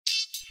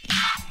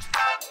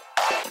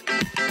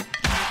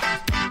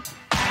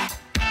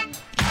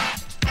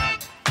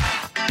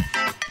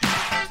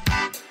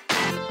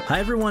Hi,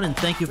 everyone, and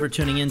thank you for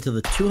tuning in to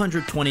the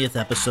 220th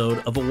episode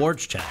of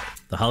Awards Chat,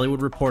 the Hollywood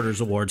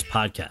Reporters Awards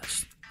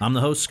podcast. I'm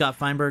the host, Scott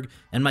Feinberg,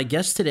 and my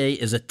guest today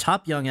is a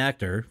top young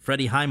actor,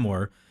 Freddie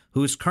Highmore,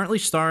 who is currently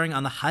starring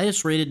on the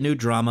highest-rated new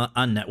drama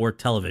on network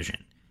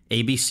television,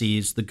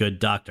 ABC's The Good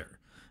Doctor,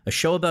 a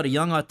show about a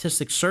young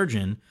autistic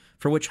surgeon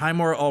for which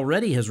Highmore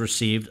already has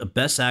received a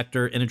Best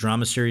Actor in a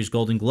Drama Series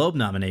Golden Globe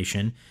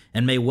nomination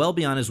and may well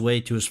be on his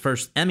way to his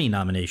first Emmy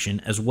nomination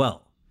as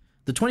well.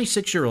 The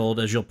 26-year-old,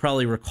 as you'll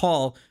probably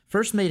recall,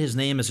 first made his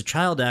name as a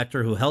child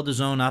actor who held his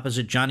own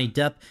opposite Johnny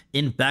Depp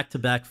in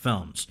back-to-back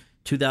films,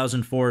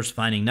 2004's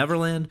Finding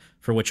Neverland,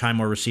 for which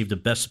Highmore received a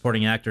Best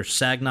Supporting Actor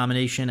SAG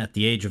nomination at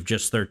the age of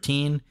just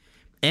 13,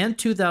 and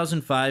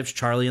 2005's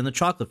Charlie and the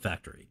Chocolate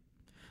Factory.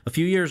 A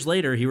few years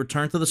later, he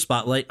returned to the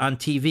spotlight on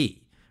TV,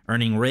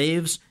 earning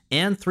raves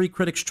and 3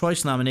 Critics'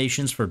 Choice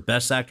nominations for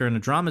Best Actor in a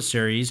Drama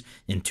Series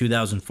in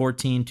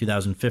 2014,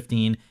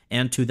 2015,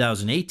 and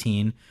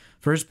 2018,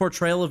 for his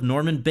portrayal of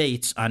Norman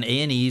Bates on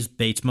A&E's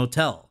Bates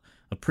Motel,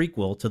 a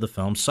prequel to the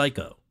film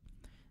Psycho.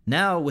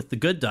 Now, with The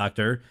Good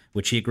Doctor,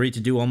 which he agreed to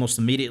do almost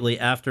immediately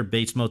after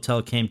Bates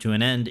Motel came to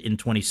an end in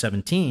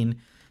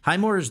 2017,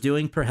 Highmore is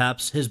doing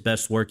perhaps his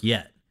best work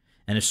yet,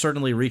 and is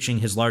certainly reaching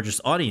his largest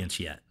audience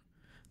yet.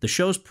 The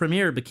show's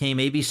premiere became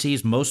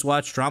ABC's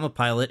most-watched drama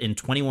pilot in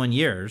 21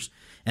 years,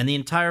 and the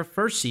entire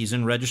first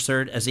season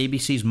registered as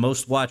ABC's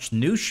most-watched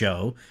new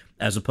show,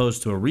 as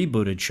opposed to a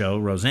rebooted show,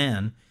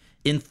 Roseanne,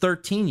 in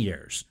 13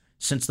 years,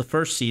 since the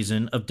first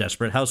season of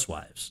Desperate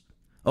Housewives.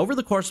 Over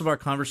the course of our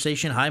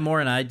conversation, Highmore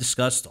and I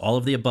discussed all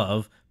of the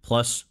above,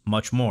 plus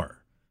much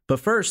more.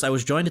 But first, I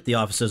was joined at the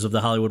offices of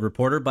The Hollywood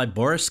Reporter by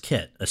Boris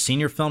Kitt, a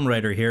senior film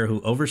writer here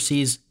who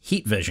oversees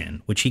Heat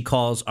Vision, which he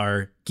calls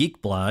our geek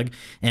blog,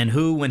 and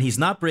who, when he's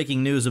not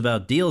breaking news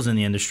about deals in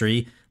the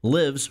industry,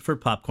 lives for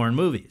popcorn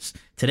movies.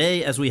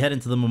 Today, as we head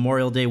into the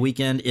Memorial Day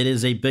weekend, it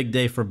is a big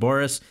day for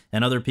Boris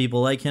and other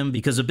people like him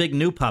because a big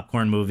new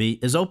popcorn movie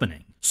is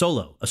opening,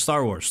 Solo, a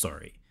Star Wars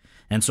story.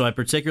 And so I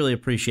particularly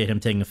appreciate him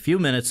taking a few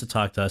minutes to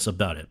talk to us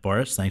about it.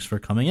 Boris, thanks for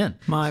coming in.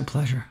 My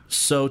pleasure.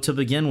 So to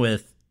begin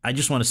with, I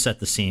just want to set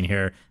the scene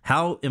here.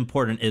 How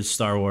important is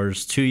Star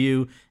Wars to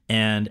you,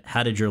 and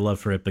how did your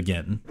love for it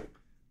begin?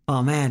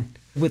 Oh, man.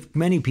 With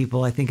many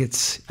people, I think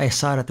I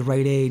saw it at the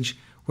right age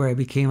where it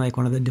became like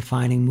one of the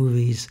defining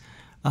movies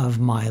of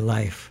my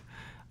life,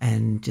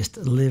 and just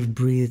lived,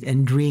 breathed,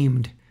 and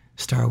dreamed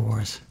Star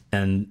Wars.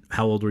 And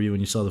how old were you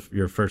when you saw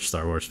your first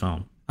Star Wars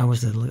film? I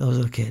was a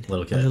little kid. A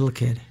little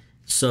kid.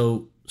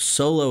 So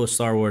Solo, a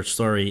Star Wars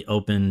story,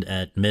 opened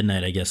at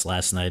midnight, I guess,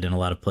 last night in a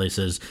lot of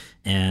places,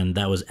 and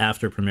that was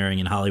after premiering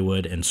in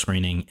Hollywood and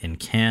screening in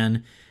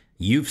Cannes.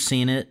 You've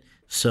seen it,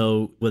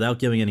 so without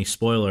giving any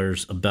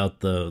spoilers about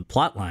the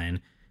plot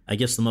line, I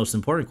guess the most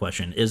important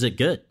question, is it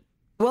good?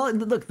 Well,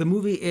 look, the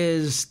movie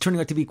is turning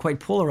out to be quite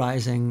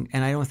polarizing,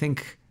 and I don't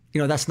think,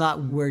 that's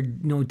not where,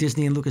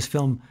 Disney and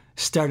Lucasfilm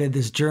started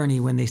this journey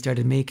when they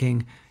started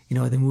making,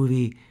 the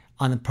movie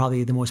on probably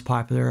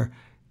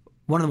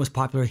one of the most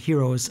popular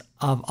heroes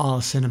of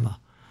all cinema.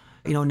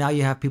 Now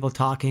you have people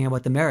talking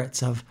about the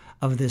merits of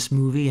this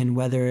movie and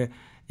whether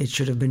it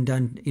should have been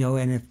done,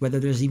 and whether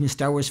there's even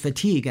Star Wars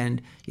fatigue.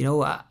 And,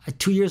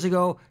 2 years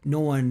ago, no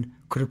one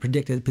could have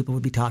predicted that people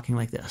would be talking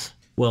like this.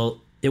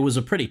 Well, it was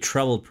a pretty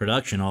troubled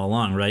production all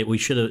along, right?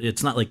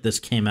 It's not like this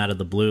came out of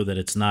the blue, that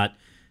it's not,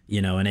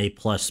 an A+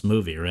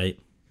 movie, right?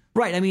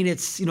 Right. I mean,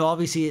 it's,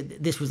 obviously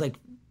this was like,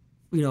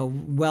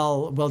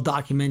 well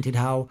documented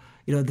how,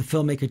 the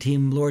filmmaker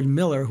team, Lord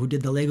Miller, who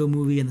did the Lego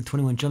Movie and the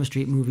 21 Jump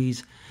Street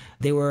movies,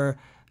 they were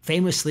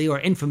famously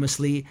or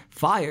infamously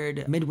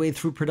fired midway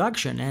through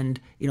production. And,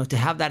 to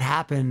have that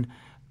happen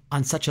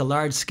on such a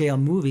large scale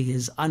movie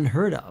is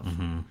unheard of.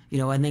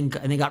 Mm-hmm.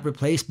 And they got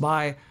replaced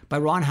by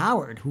Ron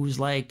Howard, who's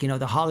like,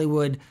 the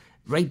Hollywood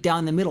right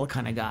down the middle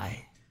kind of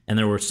guy. And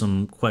there were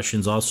some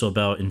questions also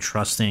about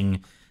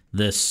entrusting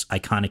this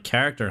iconic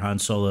character, Han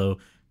Solo,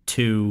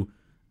 to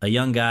a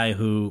young guy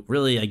who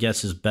really, I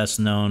guess, is best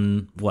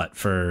known,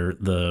 for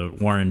the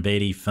Warren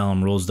Beatty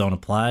film Rules Don't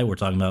Apply. We're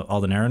talking about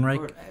Alden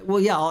Ehrenreich? Well,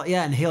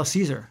 yeah, and Hail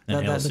Caesar, the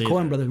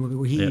Coen Brothers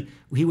movie,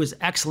 where he was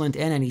excellent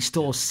in, and he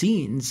stole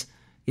scenes,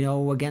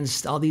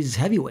 against all these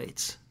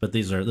heavyweights. But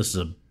this is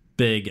a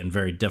big and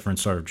very different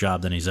sort of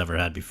job than he's ever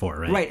had before,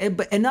 right?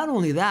 Right, and not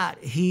only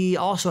that, he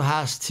also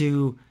has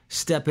to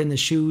step in the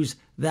shoes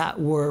that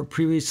were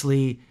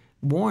previously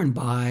worn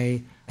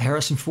by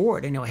Harrison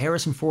Ford.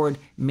 Harrison Ford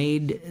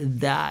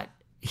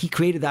he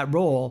created that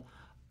role,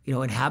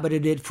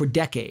 inhabited it for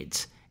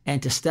decades.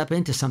 And to step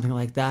into something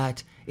like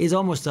that is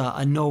almost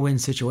a no-win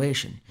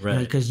situation. Right.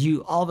 Because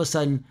you, all of a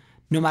sudden,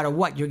 no matter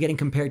what, you're getting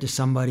compared to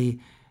somebody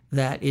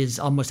that is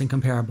almost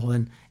incomparable.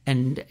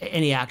 And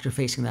any actor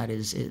facing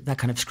that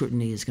kind of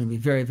scrutiny is going to be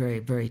very, very,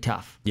 very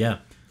tough. Yeah.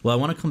 Well, I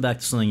want to come back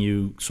to something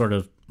you sort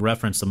of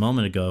referenced a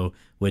moment ago,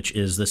 which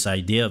is this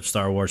idea of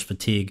Star Wars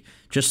fatigue.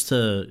 Just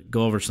to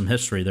go over some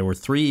history, there were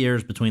 3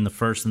 years between the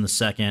first and the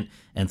second,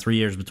 and 3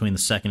 years between the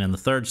second and the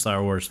third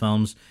Star Wars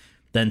films.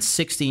 then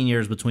 16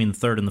 years between the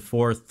third and the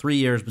fourth, 3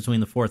 years between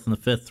the fourth and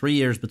the fifth, 3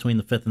 years between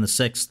the fifth and the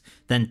sixth,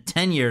 then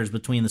 10 years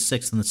between the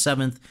sixth and the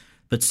seventh.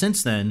 But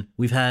since then,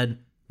 we've had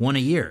one a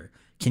year.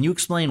 Can you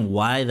explain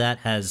why that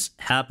has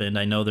happened?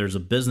 I know there's a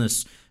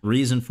business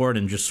reason for it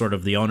and just sort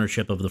of the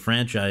ownership of the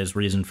franchise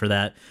reason for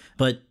that.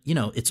 But,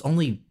 it's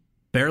only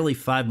barely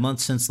 5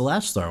 months since the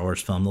last Star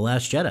Wars film, The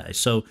Last Jedi.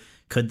 So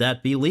could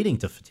that be leading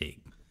to fatigue?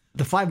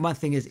 The 5-month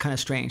thing is kind of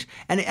strange.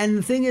 And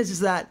the thing is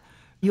that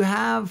you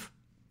have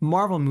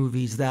Marvel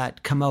movies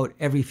that come out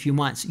every few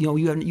months.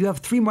 You have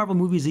 3 Marvel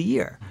movies a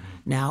year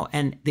now,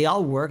 and they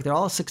all work. They're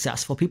all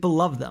successful. People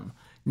love them.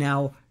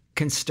 Now,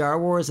 can Star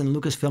Wars and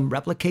Lucasfilm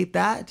replicate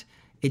that?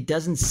 It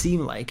doesn't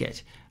seem like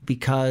it,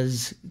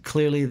 because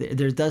clearly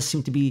there does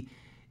seem to be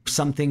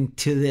something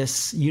to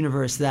this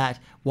universe that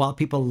while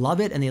people love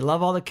it and they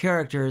love all the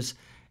characters,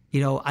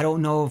 I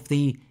don't know if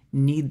they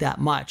need that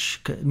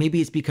much.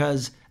 Maybe it's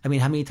because, how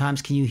many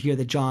times can you hear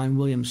the John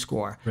Williams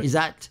score? Right. Is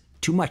that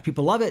too much?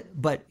 People love it,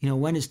 but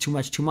when is too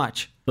much too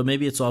much? But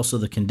maybe it's also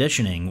the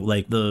conditioning.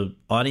 Like the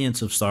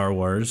audience of Star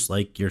Wars,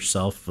 like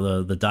yourself,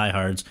 the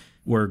diehards,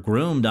 were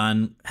groomed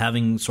on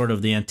having sort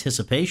of the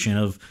anticipation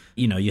of,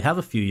 you have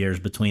a few years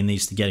between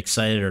these to get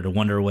excited or to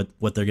wonder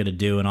what they're going to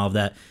do and all of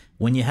that.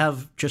 When you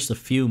have just a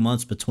few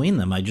months between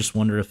them, I just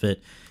wonder if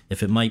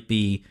it might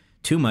be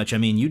too much.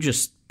 You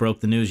just broke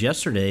the news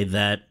yesterday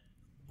that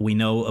we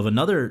know of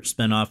another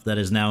spinoff that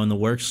is now in the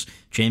works.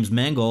 James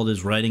Mangold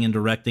is writing and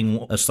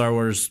directing a Star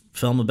Wars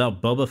film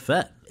about Boba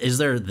Fett. Is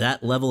there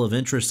that level of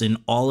interest in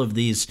all of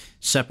these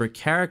separate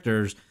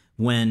characters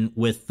when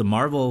with the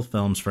Marvel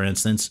films, for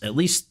instance, at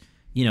least,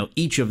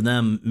 each of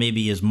them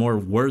maybe is more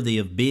worthy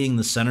of being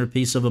the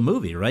centerpiece of a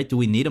movie, right? Do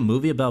we need a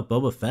movie about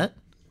Boba Fett?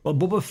 Well,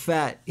 Boba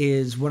Fett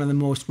is one of the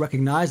most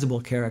recognizable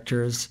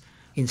characters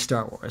in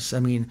Star Wars.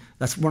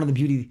 That's one of the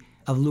beauty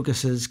of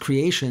Lucas's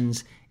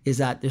creations, is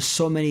that there's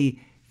so many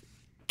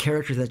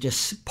characters that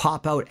just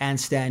pop out and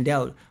stand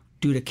out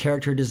due to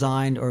character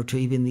design or to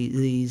even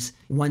these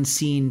one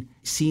scene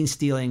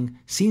stealing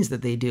scenes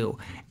that they do.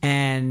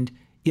 And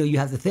you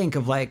have to think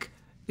of Lando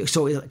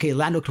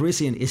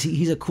Calrissian,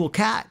 he's a cool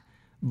cat,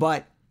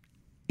 but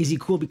is he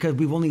cool because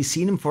we've only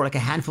seen him for like a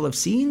handful of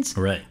scenes?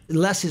 Right.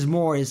 Less is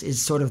more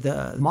is sort of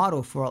the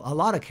motto for a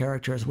lot of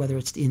characters, whether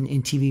it's in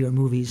TV or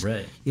movies.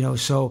 Right.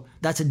 So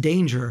that's a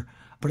danger.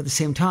 But at the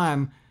same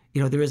time,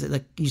 there is,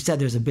 like you said,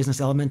 there's a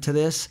business element to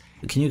this.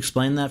 Can you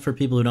explain that for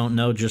people who don't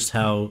know, just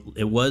how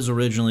it was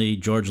originally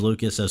George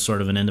Lucas as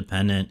sort of an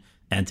independent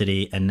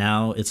entity, and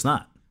now it's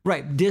not?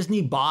 Right.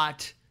 Disney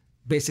bought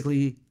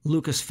basically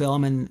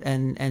Lucasfilm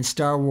and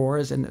Star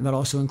Wars, and that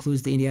also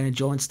includes the Indiana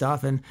Jones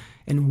stuff and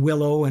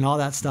Willow and all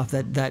that stuff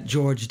that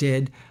George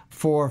did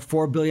for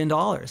 $4 billion.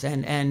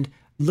 And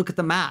look at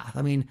the math.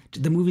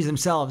 The movies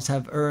themselves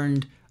have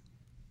earned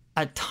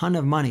a ton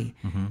of money,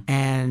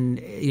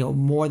 and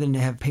more than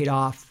have paid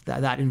off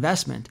that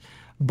investment.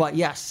 But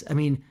yes,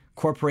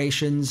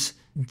 corporations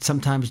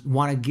sometimes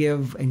want to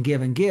give and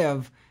give and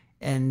give,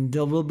 and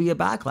there will be a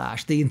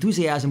backlash. The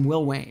enthusiasm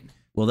will wane.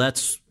 Well,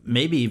 that's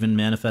maybe even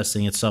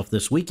manifesting itself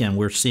this weekend.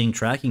 We're seeing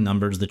tracking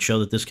numbers that show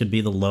that this could be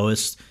the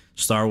lowest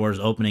Star Wars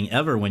opening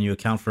ever when you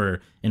account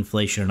for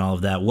inflation and all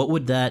of that. What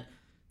would that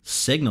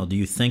signal? Do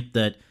you think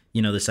that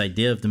this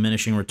idea of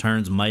diminishing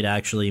returns might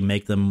actually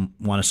make them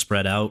want to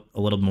spread out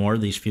a little more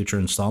these future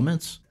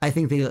installments? I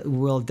think they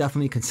will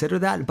definitely consider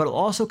that, but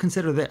also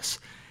consider this.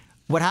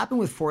 What happened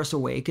with Force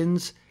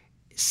Awakens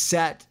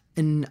set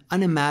an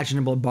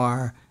unimaginable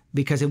bar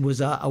because it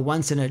was a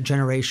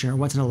once-in-a-generation or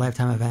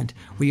once-in-a-lifetime event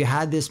where you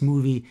had this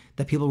movie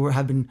that people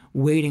have been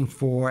waiting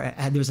for,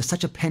 and there was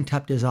such a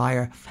pent-up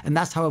desire, and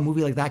that's how a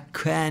movie like that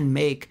can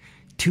make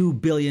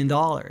 $2 billion.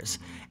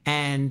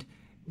 And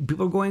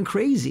people were going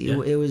crazy.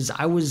 Yeah.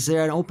 I was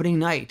there on opening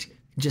night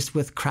just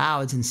with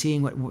crowds and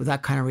seeing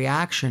that kind of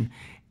reaction.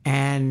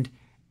 And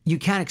you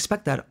can't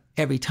expect that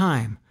every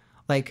time.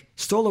 Like,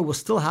 Stoller will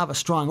still have a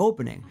strong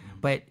opening,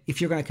 but if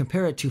you're going to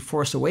compare it to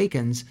Force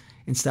Awakens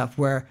and stuff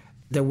where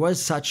there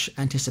was such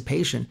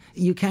anticipation,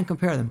 you can't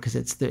compare them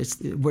because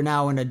we're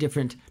now in a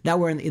different, now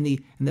we're in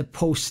the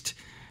post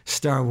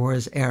Star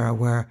Wars era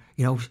where,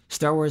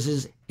 Star Wars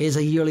is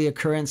a yearly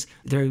occurrence.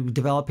 They're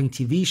developing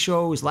TV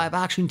shows, live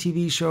action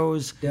TV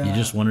shows. You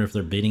just wonder if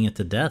they're beating it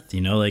to death,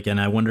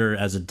 and I wonder,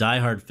 as a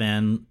diehard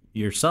fan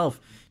yourself,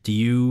 do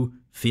you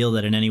feel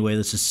that in any way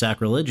this is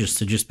sacrilegious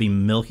to just be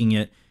milking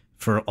it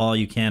for all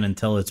you can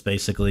until it's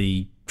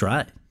basically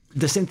dry?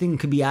 The same thing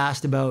could be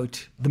asked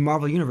about the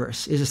Marvel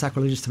Universe. Is it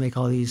sacrilegious to make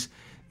all these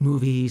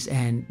movies?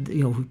 And,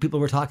 people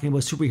were talking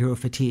about superhero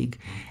fatigue.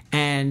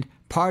 And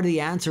part of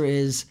the answer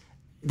is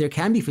there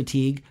can be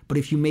fatigue, but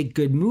if you make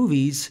good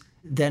movies,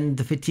 then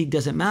the fatigue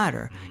doesn't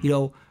matter.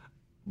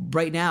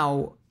 Right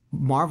now,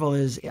 Marvel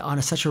is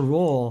on such a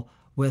roll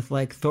with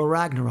like Thor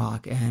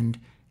Ragnarok and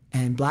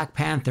Black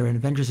Panther and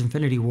Avengers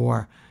Infinity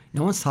War.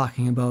 No one's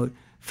talking about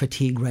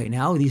fatigue right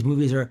now. These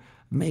movies are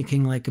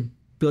making like $1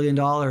 billion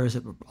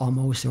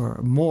almost or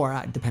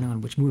more, depending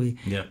on which movie.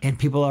 Yeah. And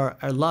people are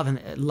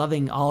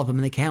loving all of them,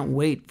 and they can't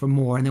wait for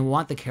more, and they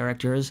want the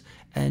characters,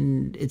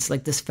 and it's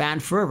like this fan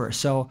fervor.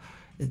 So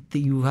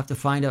You have to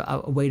find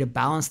a way to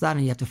balance that,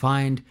 and you have to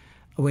find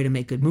a way to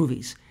make good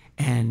movies.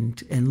 And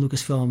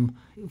Lucasfilm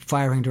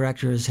firing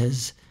directors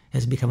has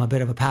become a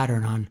bit of a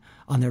pattern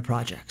on their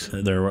projects.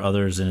 There were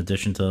others in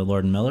addition to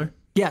Lord and Miller?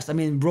 Yes, I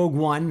mean, Rogue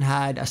One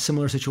had a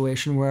similar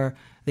situation where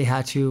they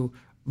had to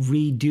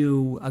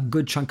redo a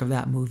good chunk of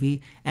that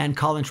movie, and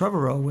Colin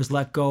Trevorrow was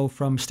let go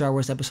from Star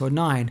Wars Episode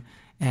 9,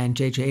 and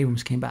J.J.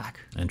 Abrams came back.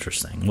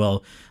 Interesting.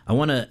 Well, I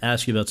want to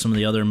ask you about some of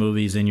the other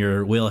movies in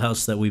your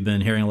wheelhouse that we've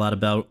been hearing a lot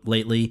about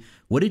lately.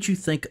 What did you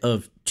think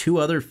of two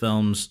other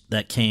films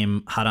that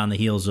came hot on the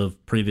heels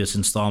of previous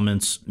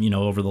installments,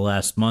 over the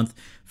last month?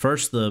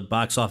 First, the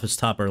box office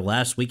topper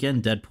last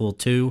weekend, Deadpool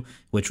 2,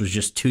 which was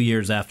just 2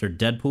 years after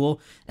Deadpool.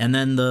 And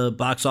then the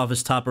box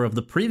office topper of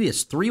the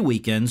previous 3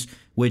 weekends,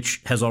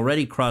 which has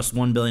already crossed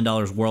 $1 billion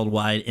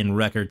worldwide in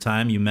record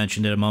time. You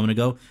mentioned it a moment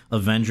ago,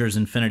 Avengers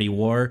Infinity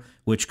War,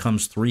 which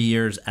comes 3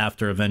 years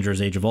after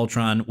Avengers Age of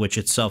Ultron, which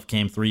itself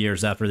came 3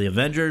 years after the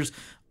Avengers.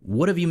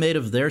 What have you made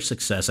of their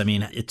success? I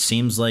mean, it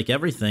seems like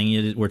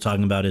everything we're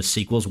talking about is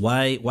sequels.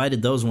 Why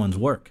did those ones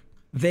work?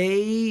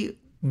 They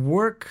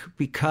work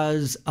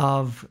because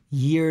of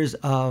years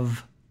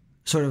of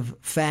sort of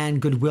fan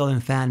goodwill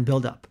and fan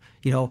buildup.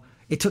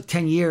 It took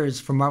 10 years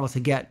for Marvel to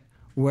get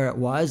where it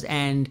was,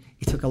 and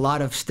it took a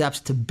lot of steps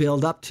to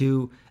build up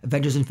to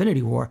Avengers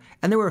Infinity War.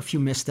 And there were a few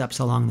missteps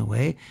along the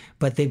way,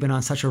 but they've been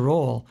on such a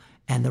roll,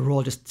 and the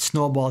roll just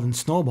snowballed and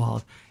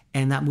snowballed.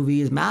 And that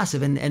movie is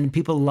massive, and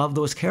people love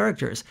those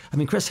characters. I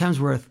mean, Chris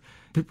Hemsworth,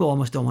 people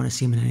almost don't want to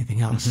see him in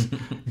anything else.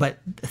 But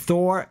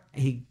Thor,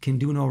 he can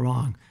do no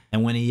wrong.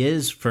 And when he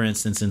is, for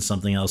instance, in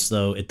something else,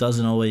 though, it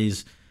doesn't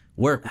always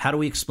work. How do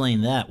we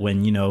explain that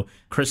when,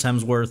 Chris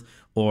Hemsworth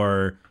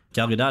or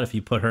Gal Gadot, if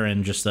you put her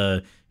in just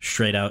a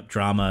straight-out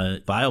drama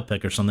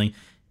biopic or something,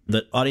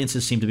 the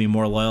audiences seem to be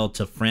more loyal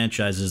to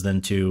franchises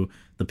than to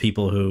the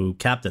people who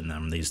captain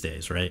them these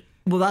days, right?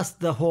 Well, that's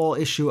the whole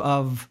issue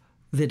of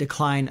the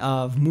decline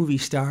of movie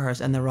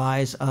stars and the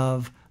rise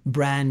of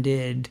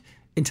branded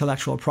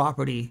intellectual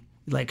property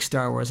like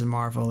Star Wars and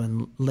Marvel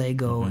and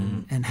Lego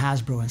and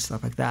Hasbro and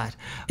stuff like that.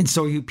 And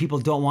so people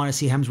don't want to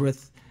see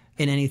Hemsworth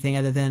in anything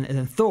other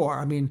than Thor.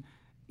 I mean,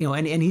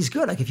 and he's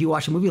good. Like if you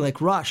watch a movie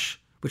like Rush,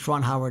 which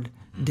Ron Howard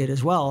did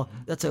as well,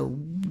 that's a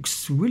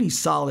really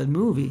solid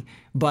movie,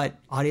 but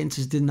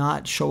audiences did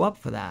not show up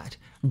for that.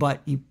 But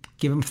you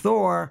give them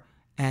Thor,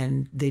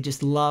 and they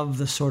just love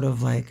the sort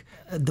of like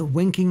the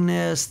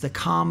winkingness, the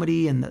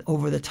comedy, and the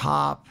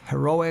over-the-top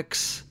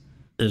heroics.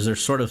 Is there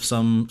sort of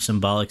some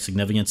symbolic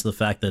significance to the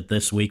fact that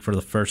this week, for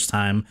the first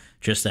time,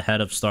 just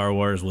ahead of Star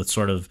Wars, with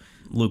sort of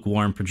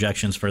lukewarm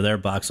projections for their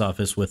box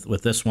office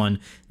with this one,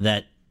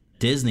 that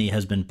Disney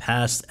has been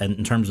passed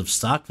in terms of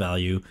stock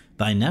value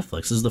by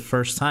Netflix? This is the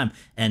first time.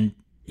 And,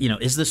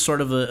 is this sort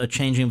of a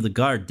changing of the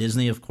guard?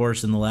 Disney, of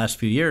course, in the last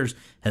few years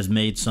has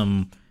made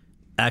some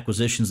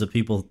acquisitions that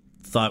people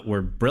thought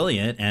were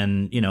brilliant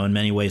and, in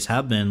many ways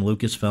have been.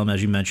 Lucasfilm,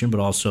 as you mentioned,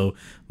 but also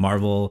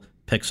Marvel,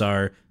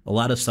 Pixar, a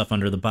lot of stuff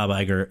under the Bob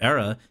Iger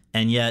era.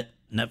 And yet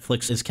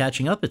Netflix is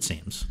catching up, it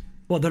seems.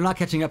 Well, they're not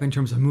catching up in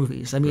terms of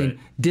movies. I mean, right.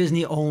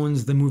 Disney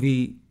owns the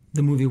movie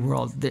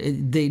world.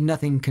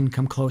 Nothing can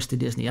come close to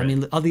Disney. Right. I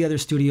mean, all the other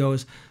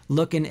studios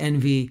look and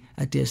envy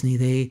at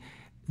Disney.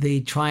 They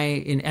try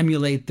and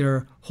emulate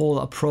their whole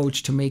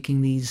approach to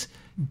making these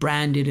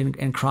branded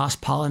and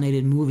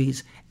cross-pollinated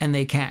movies, and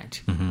they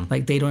can't. Mm-hmm.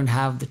 Like, they don't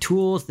have the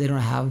tools, they don't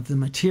have the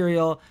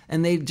material,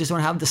 and they just don't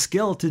have the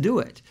skill to do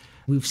it.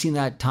 We've seen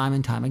that time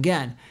and time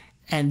again.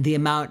 And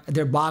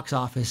their box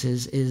office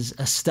is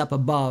a step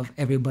above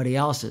everybody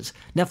else's.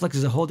 Netflix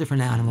is a whole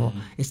different animal. Mm-hmm.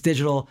 It's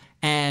digital,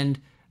 and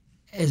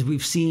as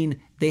we've seen,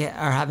 they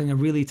are having a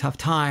really tough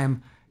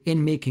time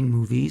in making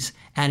movies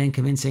and in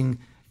convincing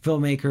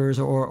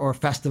filmmakers or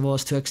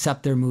festivals to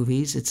accept their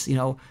movies. It's,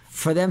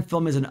 for them,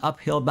 film is an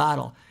uphill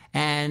battle,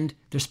 and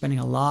they're spending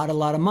a lot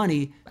of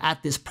money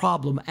at this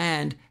problem.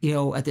 And,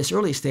 at this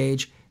early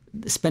stage,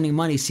 spending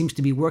money seems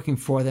to be working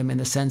for them in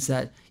the sense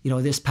that,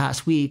 this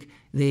past week,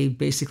 they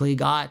basically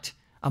got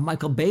a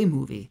Michael Bay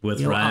movie.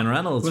 With Ryan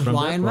Reynolds. With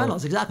Ryan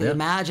Reynolds, exactly. Yep.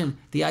 Imagine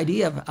the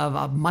idea of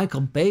a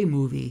Michael Bay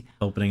movie.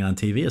 Opening on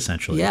TV,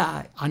 essentially.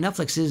 Yeah, on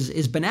Netflix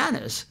is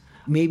bananas.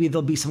 Maybe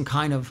there'll be some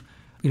kind of,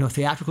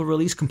 theatrical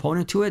release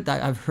component to it.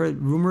 I've heard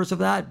rumors of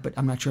that, but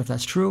I'm not sure if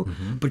that's true.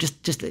 Mm-hmm. But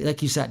just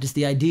like you said, just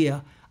the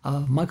idea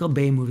of Michael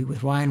Bay movie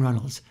with Ryan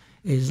Reynolds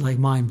is like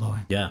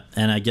mind-blowing. Yeah,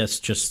 and I guess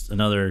just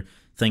another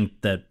thing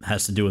that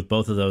has to do with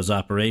both of those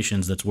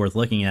operations that's worth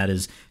looking at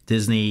is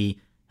Disney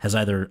has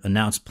either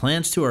announced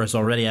plans to or has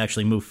already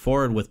actually moved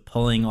forward with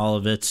pulling all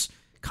of its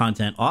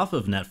content off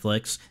of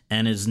Netflix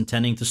and is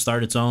intending to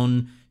start its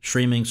own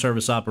streaming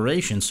service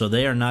operation. So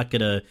they are not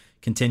going to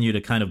continue to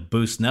kind of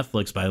boost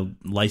Netflix by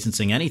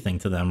licensing anything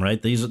to them,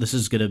 right? This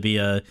is going to be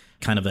a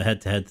kind of a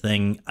head-to-head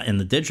thing in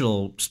the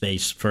digital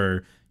space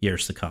for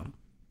years to come.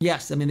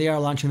 Yes, I mean, they are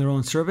launching their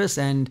own service,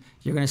 and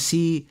you're going to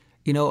see,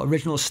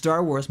 original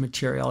Star Wars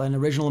material and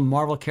original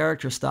Marvel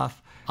character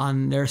stuff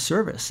on their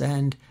service,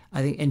 and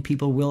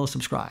people will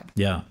subscribe.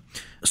 Yeah.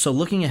 So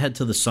looking ahead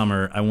to the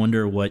summer, I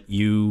wonder what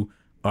you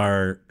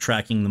are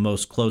tracking the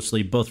most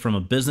closely, both from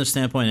a business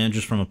standpoint and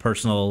just from a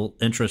personal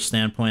interest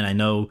standpoint? I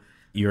know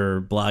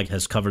your blog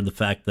has covered the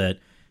fact that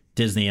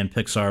Disney and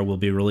Pixar will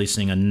be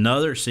releasing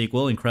another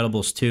sequel,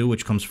 Incredibles 2,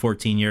 which comes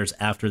 14 years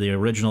after the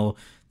original,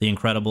 The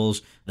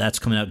Incredibles. That's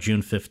coming out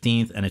June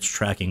 15th, and it's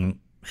tracking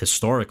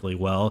historically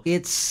well.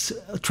 It's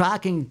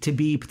tracking to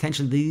be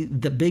potentially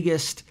the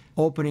biggest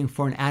opening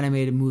for an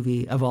animated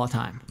movie of all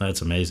time.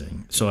 That's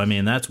amazing. So, I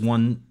mean, that's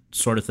one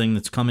sort of thing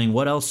that's coming.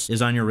 What else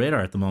is on your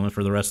radar at the moment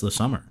for the rest of the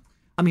summer?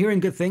 I'm hearing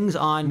good things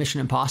on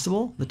Mission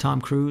Impossible, the Tom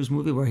Cruise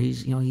movie, where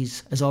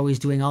he's as always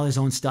doing all his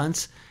own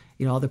stunts.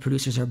 All the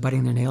producers are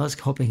biting their nails,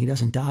 hoping he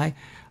doesn't die.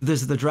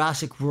 There's the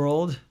Jurassic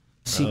World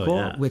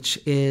sequel, which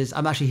is,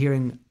 I'm actually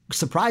hearing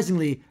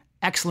surprisingly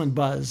excellent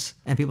buzz,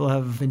 and people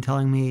have been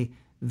telling me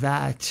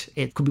that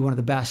it could be one of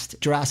the best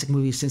Jurassic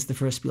movies since the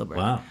first Spielberg.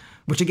 Wow.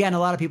 Which again, a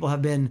lot of people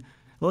have been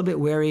a little bit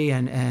wary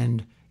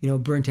and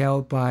burnt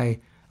out by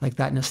like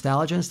that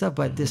nostalgia and stuff,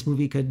 but this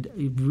movie could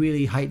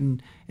really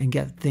heighten and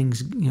get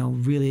things,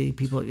 really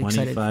people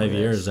excited. 25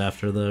 years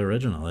after the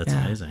original. That's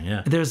amazing,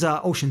 yeah. There's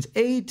Ocean's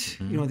 8,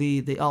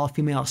 the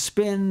all-female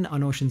spin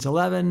on Ocean's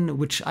 11,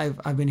 which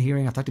I've been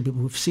hearing. I've talked to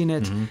people who've seen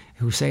it,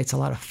 who say it's a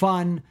lot of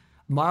fun.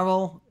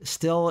 Marvel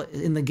still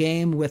in the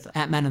game with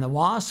Ant-Man and the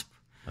Wasp,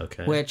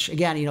 which,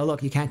 again,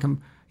 look, you can't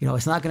come,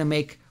 it's not going to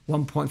make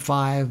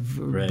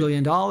 $1.5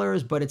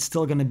 billion, but it's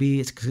still going to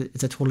be,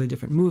 it's a totally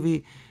different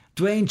movie.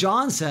 Dwayne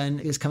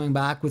Johnson is coming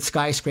back with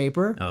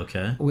Skyscraper,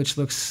 which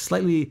looks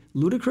slightly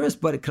ludicrous,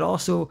 but it could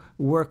also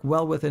work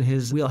well within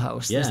his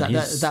wheelhouse. Yeah,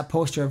 that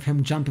poster of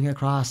him jumping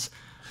across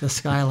the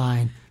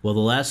skyline. Well, the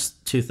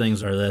last two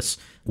things are this.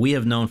 We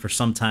have known for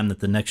some time that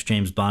the next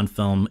James Bond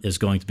film is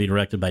going to be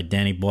directed by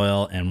Danny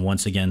Boyle and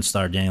once again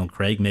star Daniel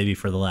Craig, maybe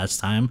for the last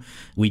time.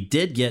 We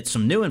did get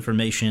some new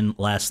information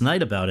last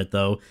night about it,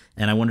 though,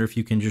 and I wonder if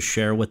you can just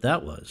share what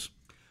that was.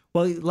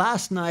 Well,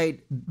 last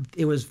night,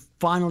 it was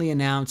finally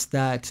announced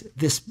that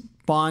this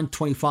Bond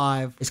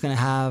 25 is going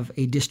to have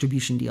a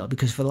distribution deal,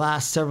 because for the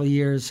last several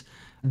years,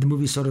 the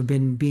movie's sort of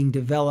been being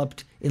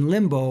developed in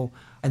limbo,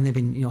 and they've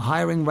been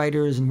hiring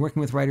writers and working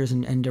with writers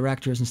and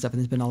directors and stuff, and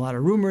there's been a lot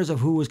of rumors of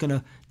who was going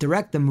to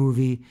direct the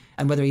movie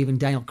and whether even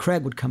Daniel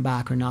Craig would come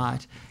back or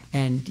not.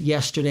 And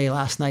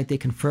last night, they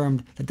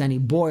confirmed that Danny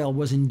Boyle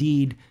was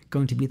indeed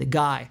going to be the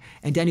guy.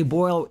 And Danny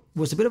Boyle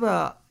was a bit of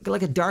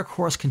a dark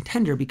horse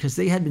contender, because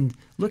they had been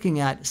looking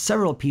at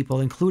several people,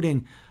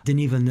 including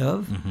Denis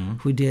Villeneuve,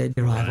 who did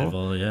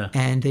Arrival.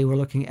 And they were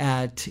looking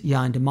at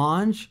Yann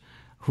Demange,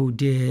 who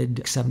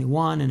did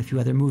 71 and a few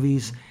other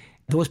movies.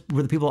 Those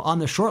were the people on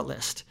the short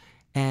list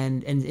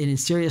and in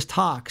serious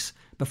talks,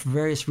 but for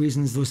various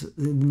reasons, those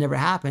never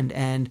happened.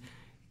 And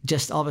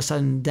just all of a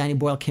sudden, Danny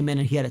Boyle came in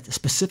and he had a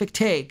specific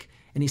take,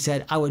 and he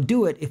said, I would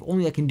do it if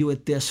only I can do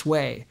it this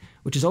way,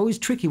 which is always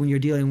tricky when you're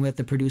dealing with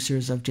the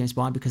producers of James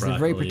Bond, because they're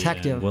very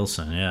protective. And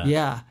Wilson,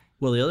 Yeah.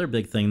 Well, the other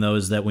big thing, though,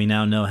 is that we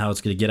now know how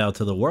it's going to get out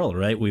to the world,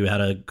 right? We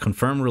had a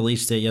confirmed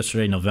release date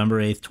yesterday,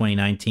 November 8th,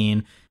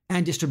 2019.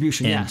 And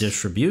distribution, and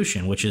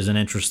distribution, which is an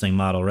interesting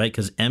model, right?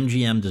 Because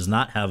MGM does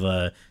not have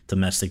a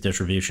domestic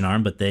distribution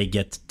arm, but they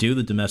get to do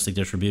the domestic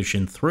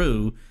distribution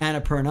through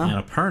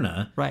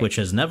Annapurna, which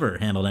has never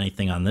handled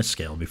anything on this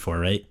scale before,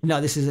 right?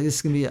 No, this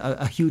is going to be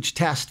a huge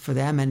test for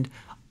them, and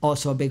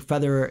also a big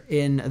feather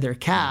in their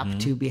cap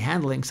to be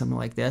handling something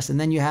like this. And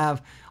then you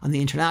have, on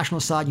the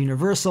international side,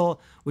 Universal,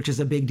 which is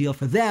a big deal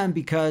for them,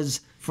 because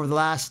for the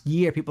last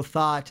year, people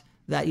thought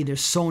that either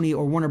Sony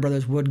or Warner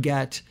Brothers would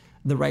get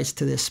the rights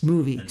to this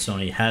movie. And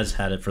Sony has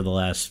had it for the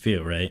last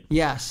few, right?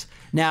 Yes.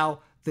 Now,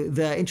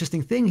 the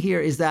interesting thing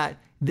here is that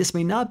this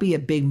may not be a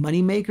big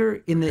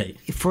moneymaker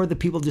for the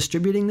people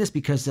distributing this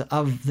because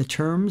of the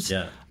terms.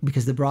 Yeah.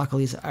 Because the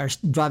Broccolis are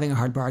driving a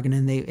hard bargain,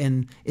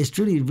 and it's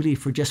really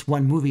for just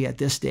one movie at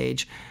this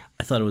stage.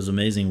 I thought it was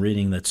amazing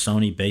reading that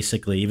Sony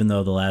basically, even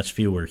though the last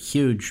few were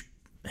huge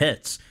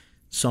hits,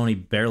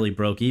 Sony barely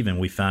broke even.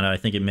 We found out, I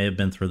think it may have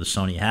been through the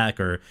Sony hack,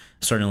 or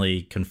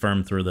certainly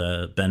confirmed through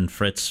the Ben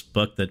Fritz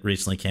book that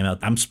recently came out.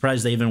 I'm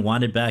surprised they even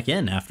wanted back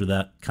in after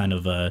that kind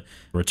of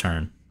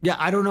return. Yeah,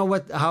 I don't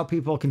know how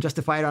people can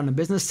justify it on a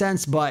business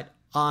sense, but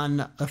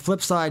on a flip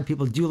side,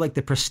 people do like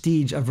the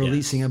prestige of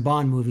releasing a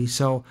Bond movie.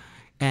 So,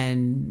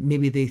 and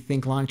maybe they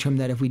think long term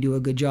that if we do a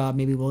good job,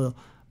 maybe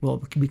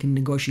we can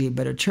negotiate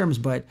better terms,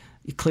 but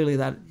clearly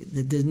that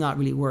it did not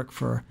really work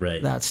for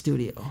that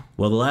studio.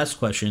 Well, the last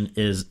question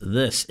is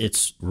this.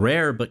 It's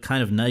rare but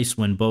kind of nice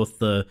when both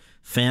the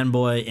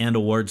fanboy and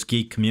awards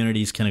geek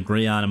communities can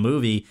agree on a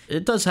movie.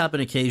 It does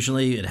happen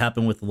occasionally. It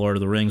happened with Lord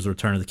of the Rings,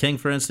 Return of the King,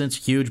 for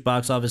instance. Huge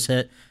box office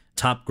hit.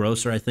 Top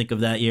grosser, I think,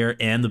 of that year,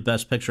 and the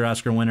Best Picture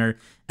Oscar winner.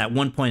 At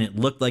one point, it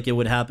looked like it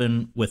would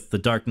happen with The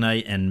Dark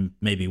Knight and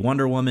maybe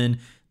Wonder Woman.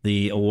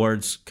 The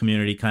awards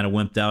community kind of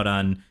wimped out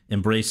on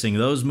embracing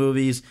those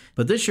movies.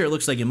 But this year, it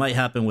looks like it might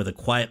happen with A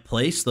Quiet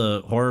Place,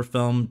 the horror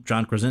film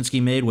John Krasinski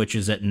made, which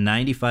is at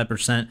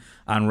 95%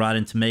 on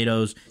Rotten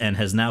Tomatoes and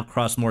has now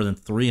crossed more than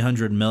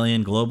 300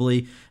 million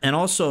globally. And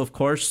also, of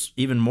course,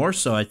 even more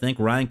so, I think,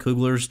 Ryan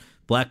Coogler's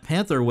Black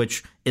Panther,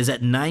 which is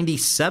at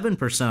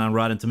 97% on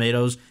Rotten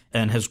Tomatoes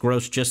and has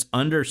grossed just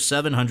under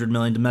 $700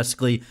 million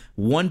domestically,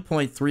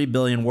 $1.3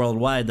 billion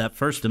worldwide. That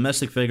first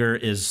domestic figure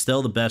is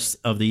still the best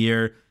of the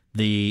year.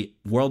 The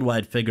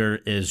worldwide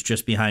figure is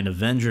just behind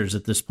Avengers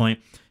at this point.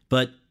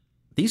 But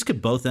these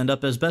could both end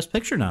up as Best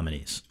Picture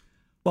nominees.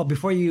 Well,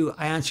 before you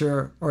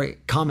answer or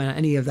comment on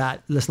any of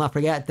that, let's not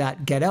forget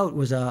that Get Out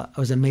was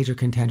a major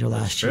contender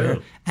last year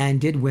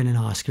and did win an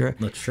Oscar.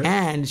 That's true.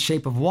 And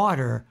Shape of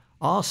Water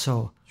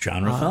also.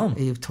 Genre film.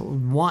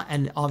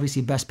 And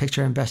obviously Best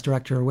Picture and Best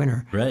Director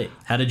winner. Right.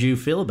 How did you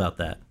feel about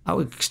that? I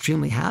was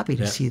extremely happy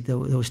to see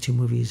those two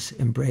movies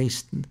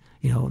embraced,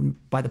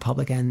 by the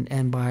public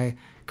and by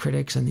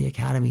critics and the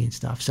Academy and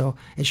stuff. So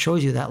it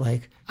shows you that,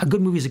 like, a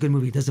good movie is a good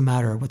movie. It doesn't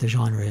matter what the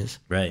genre is.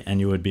 Right. And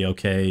you would be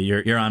okay.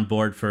 You're on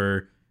board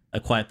for A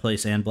Quiet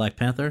Place and Black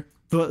Panther?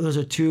 Those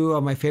are two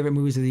of my favorite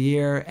movies of the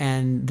year,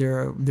 and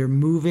they're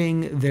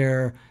moving.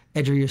 They're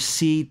edge of your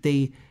seat.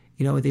 They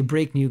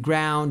break new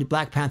ground.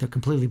 Black Panther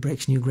completely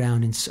breaks new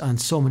ground on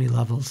so many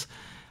levels,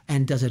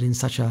 and does it in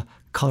such a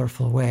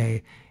colorful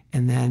way.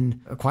 And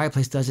then A Quiet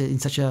Place does it in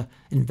such a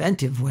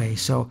inventive way.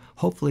 So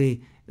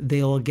hopefully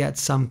they'll get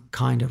some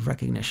kind of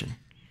recognition.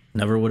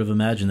 Never would have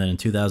imagined that in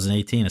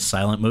 2018 a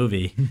silent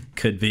movie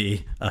could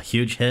be a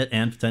huge hit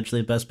and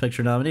potentially a Best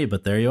Picture nominee.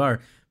 But there you are.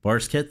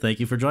 Boris Kitt, thank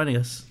you for joining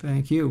us.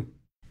 Thank you.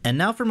 And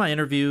now for my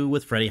interview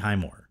with Freddie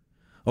Highmore.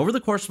 Over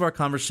the course of our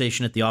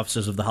conversation at the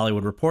offices of The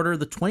Hollywood Reporter,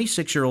 the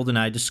 26-year-old and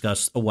I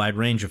discussed a wide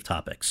range of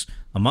topics.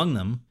 Among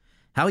them,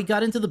 how he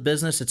got into the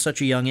business at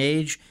such a young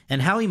age,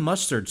 and how he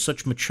mustered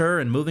such mature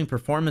and moving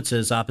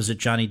performances opposite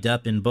Johnny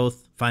Depp in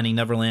both Finding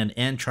Neverland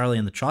and Charlie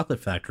and the Chocolate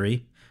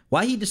Factory,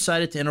 why he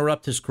decided to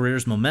interrupt his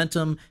career's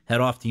momentum,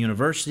 head off to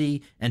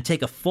university, and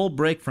take a full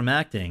break from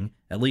acting,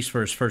 at least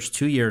for his first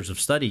 2 years of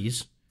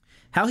studies,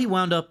 how he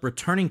wound up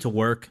returning to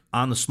work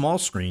on the small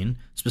screen,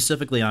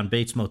 specifically on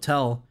Bates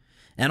Motel,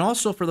 and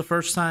also for the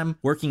first time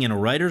working in a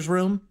writer's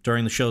room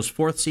during the show's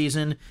 4th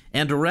season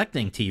and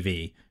directing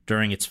TV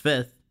during its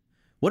 5th,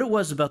 what it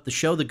was about the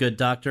show The Good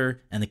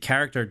Doctor and the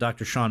character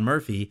Dr. Sean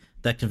Murphy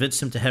that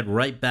convinced him to head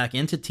right back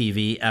into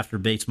TV after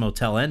Bates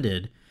Motel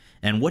ended,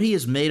 and what he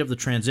has made of the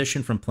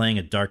transition from playing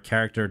a dark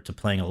character to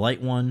playing a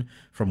light one,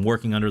 from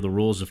working under the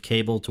rules of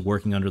cable to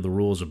working under the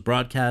rules of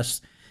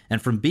broadcast,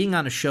 and from being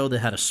on a show that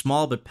had a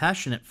small but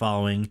passionate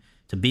following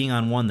to being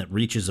on one that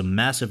reaches a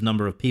massive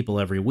number of people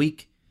every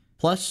week,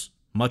 plus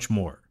much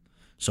more.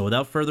 So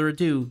without further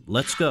ado,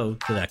 let's go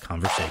to that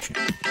conversation.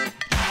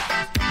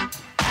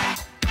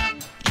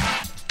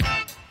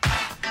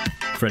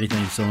 Freddie,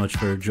 thank you so much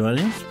for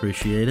joining us.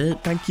 Appreciate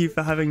it. Thank you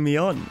for having me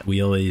on.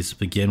 We always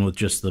begin with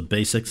just the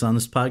basics on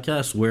this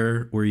podcast.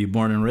 Where were you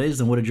born and raised,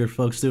 and what did your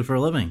folks do for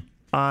a living?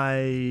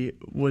 I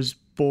was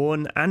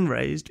born and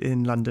raised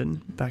in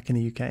London, back in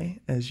the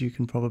UK, as you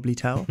can probably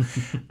tell.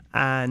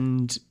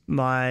 And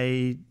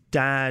my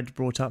dad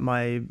brought up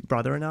my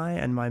brother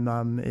and my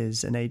mum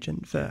is an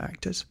agent for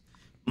actors.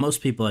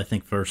 Most people, I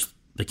think, first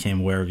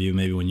became aware of you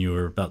maybe when you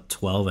were about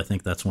 12. I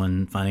think that's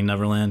when Finding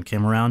Neverland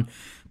came around.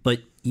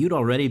 But you'd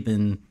already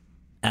been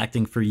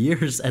acting for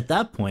years at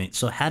that point.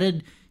 So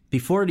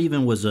before it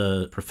even was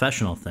a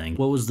professional thing,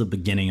 what was the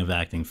beginning of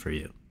acting for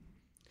you?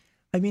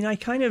 I mean, I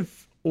kind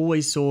of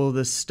always saw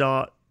the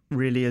start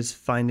really as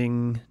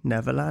Finding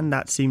Neverland.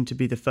 That seemed to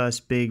be the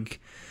first big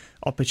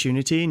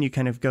opportunity, and you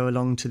kind of go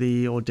along to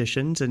the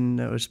auditions, and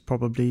it was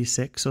probably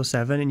 6 or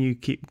 7, and you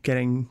keep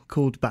getting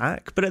called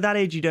back. But at that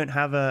age, you don't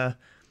have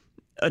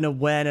an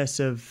awareness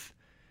of,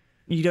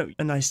 you don't,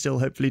 and I still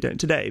hopefully don't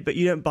today, but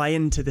you don't buy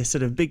into this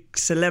sort of big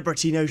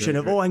celebrity notion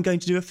of, I'm going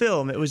to do a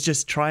film. It was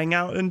just trying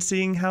out and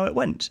seeing how it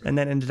went, and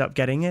then ended up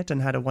getting it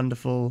and had a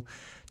wonderful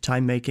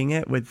time making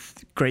it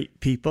with great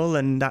people,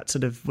 and that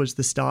sort of was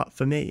the start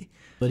for me.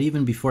 But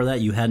even before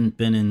that, you hadn't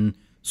been in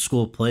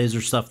school plays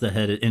or stuff that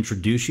had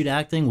introduced you to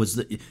acting?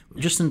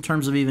 Just in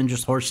terms of even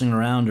just horsing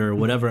around or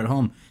whatever at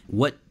home,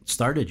 what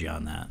started you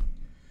on that?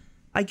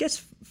 I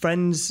guess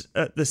friends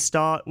at the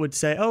start would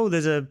say,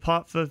 there's a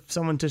part for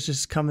someone to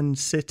just come and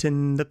sit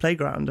in the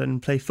playground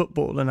and play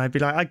football. And I'd be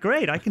like,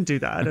 great, I can do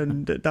that.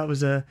 And that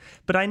was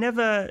but I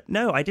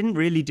didn't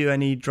really do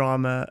any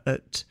drama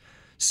at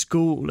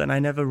school. And I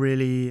never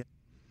really,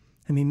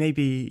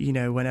 maybe,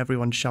 when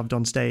everyone shoved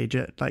on stage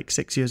at like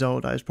 6 years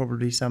old, I was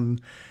probably some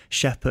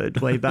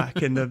shepherd way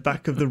back in the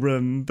back of the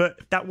room. But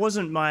that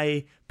wasn't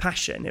my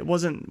passion. It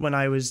wasn't when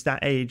I was that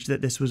age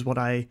that this was what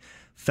I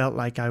felt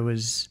like I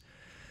was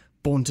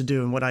born to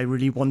do and what I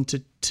really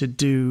wanted to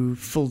do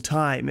full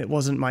time. It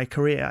wasn't my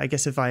career. I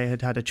guess if I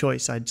had had a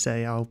choice, I'd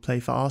say I'll play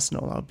for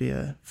Arsenal. I'll be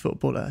a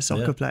footballer,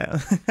 soccer player.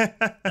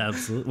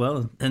 Absolutely.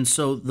 Well, and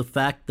so the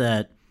fact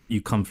that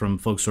you come from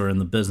folks who are in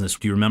the business,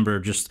 do you remember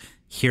just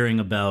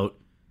hearing about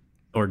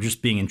or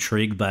just being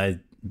intrigued by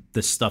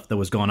the stuff that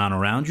was going on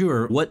around you?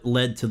 Or what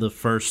led to the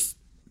first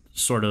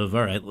sort of,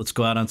 all right, let's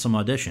go out on some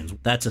auditions?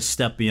 That's a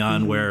step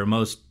beyond where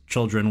most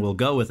children will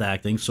go with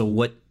acting. So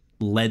what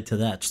led to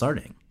that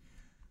starting?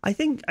 I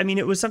think, I mean,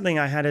 it was something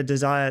I had a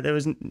desire.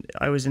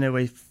 I was in a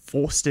way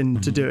forced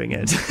into doing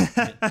it.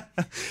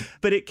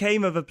 But it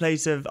came of a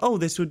place of, oh,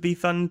 this would be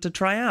fun to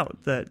try out.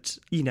 That,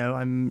 you know,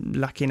 I'm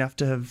lucky enough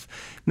to have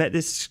met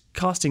this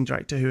casting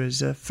director who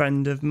is a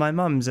friend of my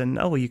mum's, and,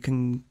 oh, well, you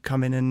can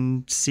come in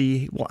and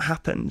see what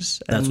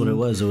happens. That's what it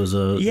was. It was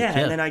a... Yeah,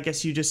 and then I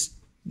guess you just,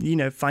 you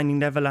know, Finding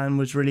Neverland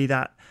was really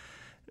that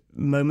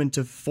moment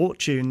of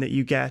fortune that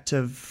you get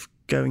of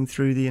going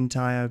through the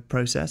entire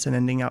process and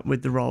ending up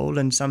with the role,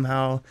 and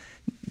somehow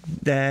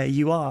there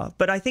you are.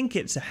 But I think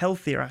it's a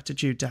healthier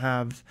attitude to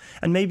have,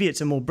 and maybe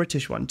it's a more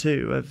British one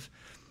too, of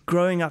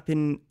growing up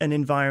in an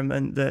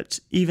environment that,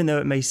 even though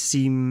it may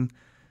seem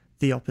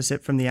the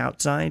opposite from the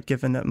outside,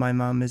 given that my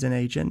mum is an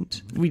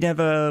agent, we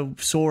never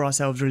saw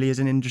ourselves really as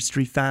an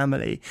industry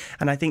family.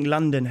 And I think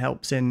London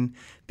helps in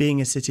being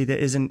a city that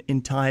isn't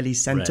entirely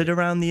centered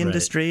around the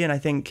industry. And I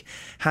think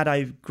had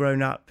I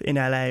grown up in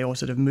LA or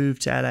sort of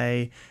moved to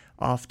LA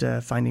after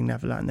Finding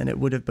Neverland, then it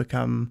would have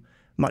become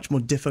much more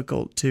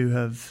difficult to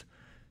have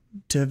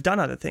done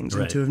other things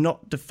and to have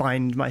not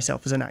defined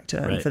myself as an actor,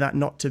 and for that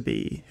not to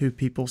be who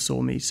people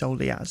saw me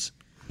solely as.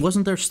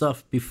 Wasn't there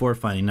stuff before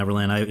Finding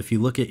Neverland? If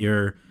you look at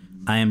your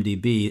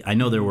IMDb, I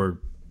know there were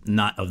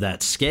not of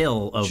that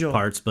scale of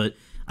parts, but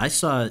I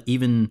saw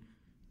even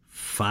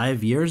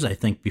 5 years, I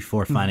think,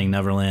 before Finding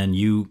Neverland,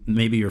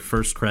 maybe your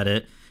first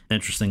credit,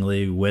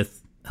 interestingly, with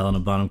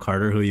Helena Bonham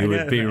Carter, who you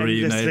would be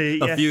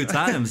reunited a few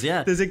times.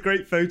 Yeah, there's a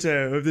great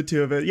photo of the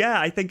two of us. Yeah,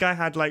 I think I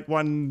had like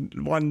one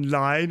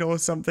line or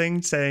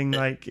something saying,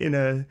 like, in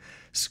a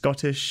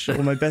Scottish,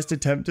 or my best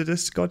attempt at a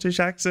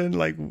Scottish accent,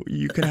 like,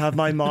 you can have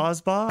my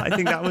Mars bar. I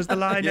think that was the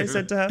line I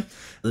said to her.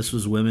 This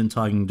was Women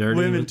Talking Dirty.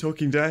 Women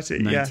Talking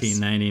Dirty,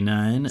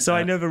 1999. So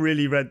I never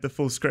really read the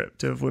full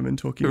script of Women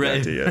Talking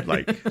Dirty at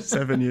like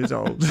 7 years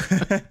old.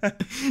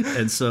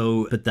 And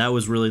so, but that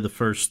was really the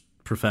first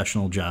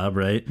professional job,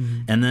 right?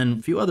 And then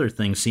a few other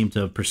things seem to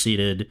have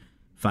preceded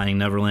Finding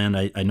Neverland.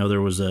 I know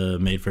there was a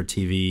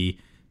made-for-TV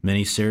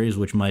miniseries,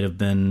 which might have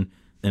been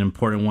an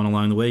important one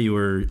along the way. You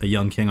were a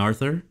young King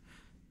Arthur,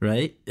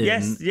 right?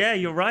 Yes, yeah,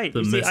 you're right.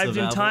 You see, I've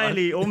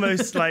entirely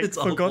almost like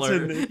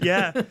forgotten.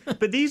 Yeah,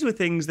 but these were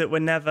things that were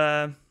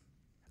never...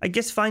 I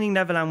guess Finding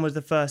Neverland was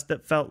the first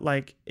that felt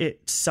like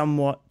it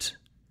somewhat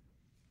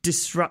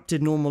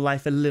disrupted normal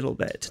life a little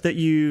bit, that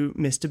you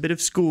missed a bit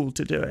of school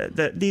to do it,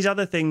 that these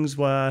other things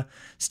were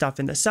stuff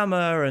in the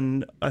summer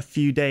and a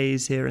few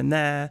days here and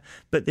there,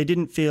 but they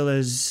didn't feel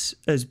as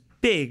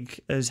big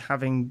as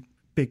having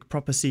big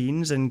proper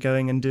scenes and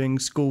going and doing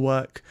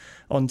schoolwork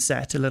on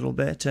set a little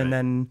bit. And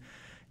then,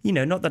 you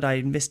know, not that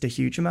I missed a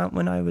huge amount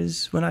when I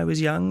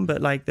was young,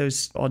 but like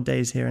those odd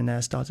days here and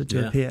there started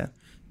to appear.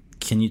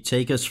 Can you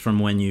take us from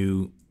when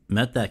you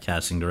met that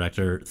casting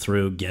director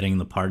through getting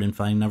the part in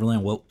Finding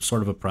Neverland? What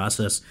sort of a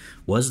process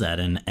was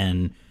that?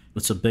 And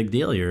it's a big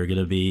deal. You're going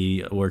to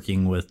be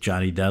working with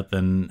Johnny Depp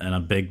and a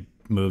big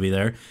movie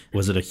there.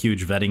 Was it a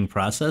huge vetting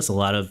process? A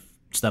lot of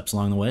steps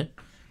along the way?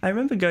 I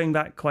remember going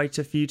back quite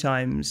a few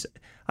times.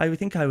 I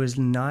think I was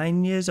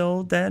 9 years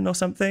old then or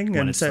something.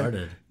 When it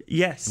started?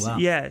 Yes. Wow.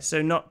 Yeah.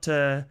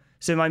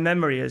 So my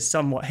memory is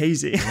somewhat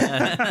hazy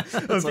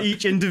of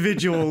each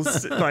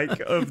individual's, like,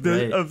 of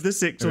the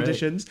 6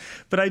 auditions.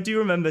 But I do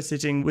remember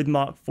sitting with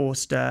Mark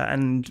Forster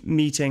and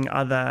meeting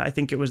I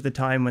think it was the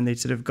time when they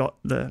sort of got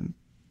the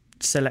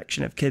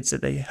selection of kids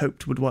that they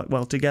hoped would work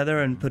well together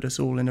and put us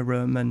all in a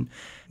room and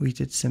we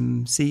did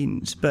some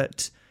scenes.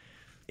 But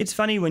it's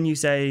funny when you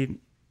say,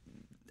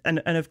 and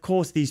of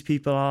course these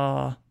people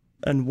are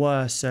and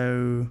were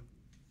so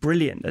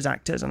brilliant as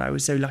actors, and I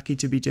was so lucky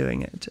to be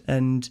doing it.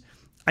 And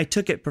I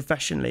took it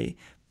professionally,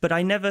 but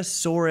I never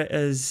saw it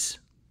as...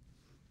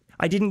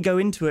 I didn't go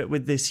into it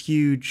with this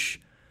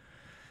huge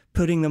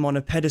putting them on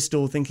a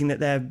pedestal thinking that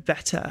they're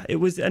better. It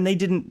was, and they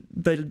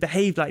didn't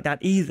behave like that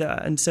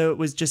either. And so it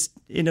was just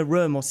in a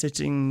room or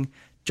sitting,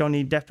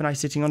 Johnny Depp and I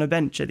sitting on a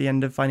bench at the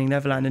end of Finding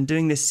Neverland and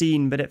doing this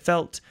scene, but it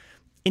felt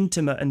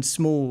intimate and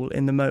small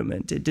in the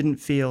moment. It didn't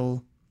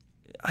feel,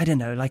 I don't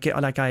know, like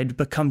I'd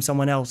become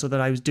someone else or that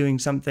I was doing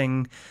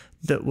something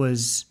that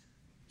was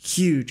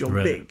huge or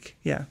big.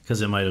 Yeah,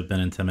 because it might have been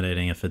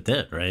intimidating if it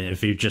did, right?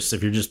 If you're just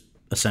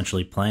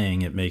essentially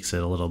playing, it makes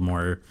it a little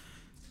more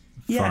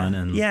fun.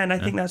 And I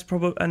think that's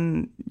probably,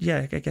 and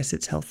I guess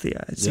it's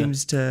healthier. It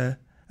seems to,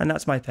 and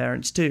that's my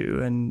parents too,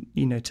 and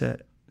you know, to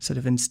sort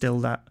of instill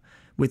that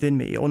within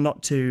me, or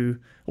to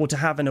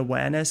have an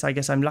awareness. I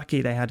guess I'm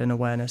lucky they had an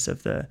awareness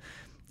of the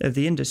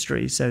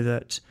industry, so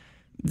that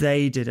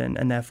they didn't,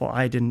 and therefore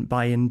I didn't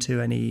buy into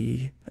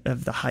any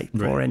of the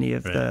hype or any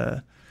of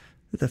the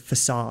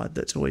facade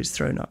that's always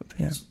thrown up.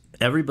 Yeah.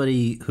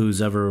 Everybody who's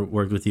ever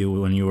worked with you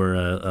when you were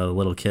a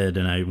little kid,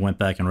 and I went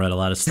back and read a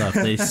lot of stuff,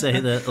 they say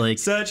that, like,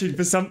 searching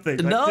for something.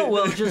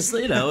 Just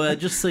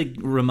just like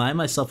remind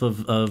myself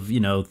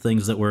of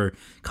things that were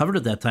covered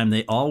at that time.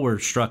 They all were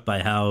struck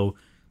by how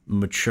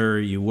mature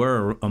you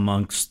were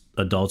amongst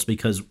adults,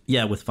 because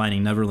with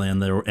Finding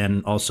Neverland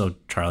and also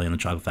Charlie and the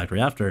Chocolate Factory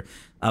after,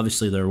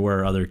 obviously there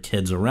were other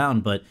kids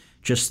around, but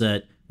just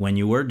that when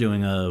you were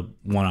doing a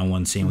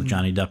one-on-one scene with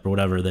Johnny Depp or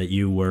whatever, that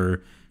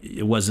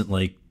it wasn't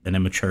like an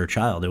immature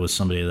child. It was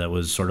somebody that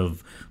was sort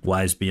of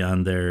wise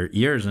beyond their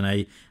years. And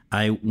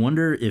I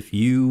wonder if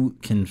you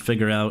can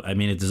figure out, I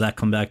mean, does that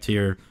come back to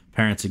your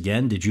parents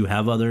again? Did you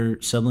have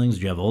other siblings?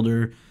 Did you have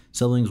older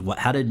siblings?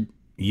 How did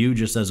you,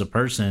 just as a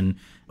person,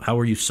 how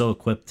were you so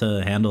equipped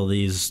to handle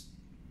these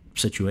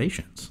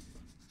situations?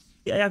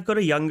 Yeah, I've got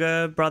a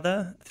younger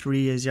brother, 3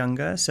 years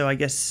younger. So I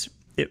guess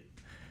it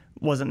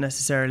wasn't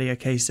necessarily a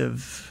case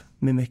of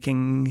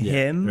mimicking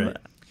him.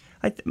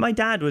 Right. My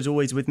dad was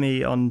always with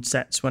me on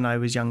sets when I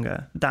was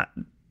younger. That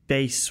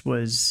base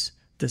was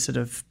the sort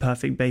of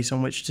perfect base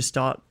on which to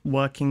start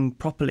working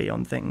properly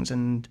on things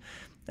and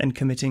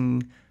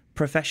committing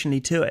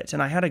professionally to it.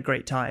 And I had a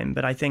great time,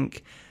 but I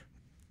think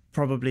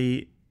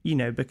probably,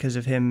 because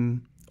of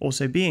him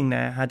also being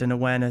there, had an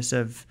awareness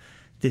of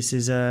this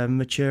is a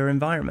mature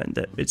environment,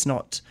 that it's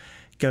not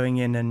going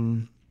in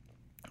and,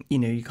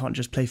 you can't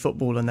just play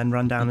football and then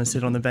run down and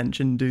sit on the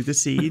bench and do the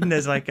scene.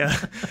 There's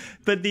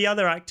but the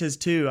other actors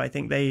too, I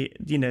think they,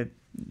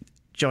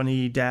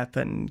 Johnny Depp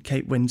and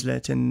Kate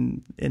Winslet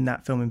in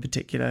that film in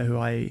particular, who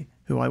I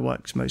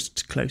worked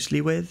most closely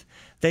with,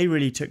 they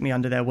really took me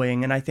under their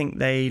wing, and I think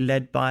they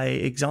led by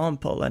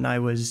example. And I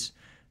was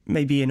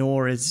maybe in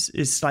awe is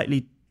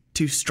slightly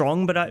too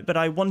strong, but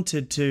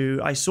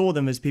I saw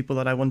them as people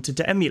that I wanted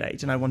to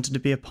emulate, and I wanted to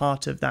be a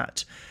part of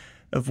that,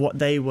 of what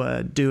they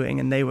were doing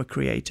and they were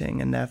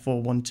creating, and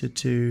therefore wanted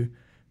to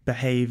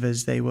behave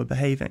as they were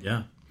behaving.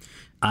 Yeah.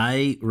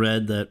 I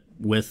read that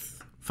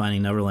with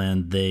Finding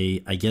Neverland,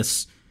 I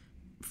guess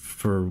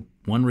for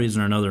one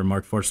reason or another,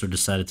 Mark Forster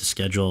decided to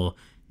schedule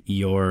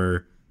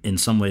your, in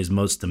some ways,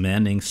 most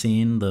demanding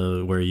scene,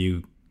 where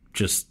you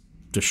just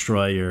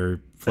destroy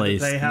your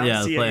place, the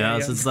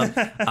playhouse and stuff,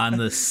 on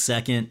the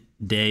second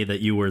day that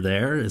you were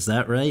there. Is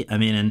that right? I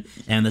mean,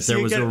 and that there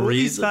was a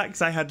reason. These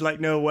facts I had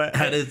no way.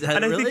 I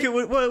think it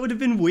would have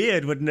been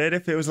weird, wouldn't it,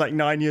 if it was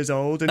 9 years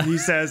old and he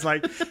says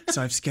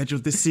so I've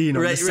scheduled this scene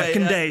on the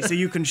second day so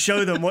you can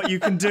show them what you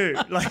can do.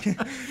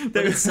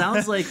 But it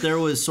sounds like there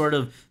was sort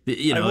of,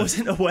 I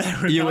wasn't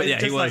aware. He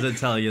wasn't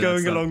telling you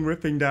going along,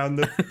 ripping down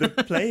the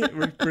plate,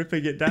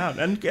 ripping it down,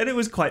 and it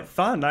was quite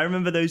fun. I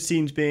remember those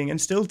scenes being, and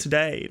still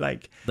today,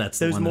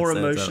 those more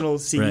emotional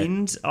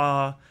scenes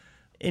are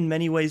in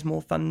many ways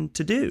more fun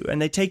to do, and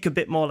they take a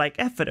bit more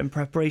effort and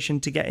preparation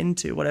to get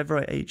into,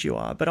 whatever age you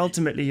are, but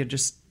ultimately you're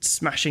just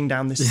smashing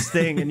down this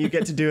thing and you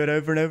get to do it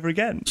over and over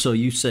again. So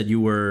you said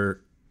you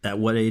were at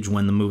what age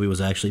when the movie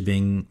was actually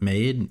being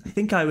made? I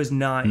think I was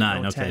 9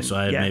 or 10. Okay, so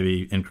I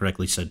maybe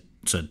incorrectly said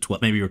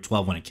 12. Maybe you were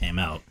 12 when it came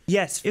out.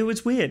 Yes, it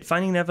was weird.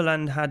 Finding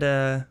Neverland had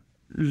a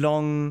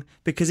long,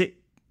 because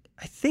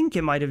I think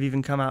it might have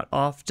even come out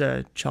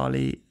after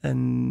Charlie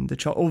and the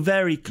Chocolate, or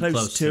very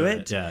close to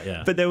it.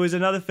 Yeah. But there was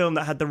another film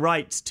that had the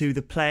rights to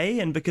the play,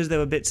 and because there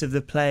were bits of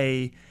the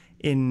play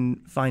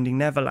in Finding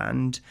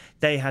Neverland,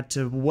 they had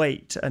to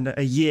wait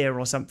a year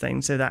or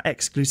something, so that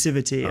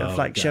exclusivity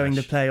of showing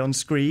the play on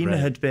screen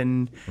had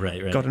been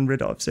gotten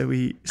rid of. So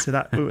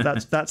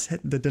that's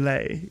the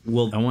delay.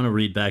 Well, I want to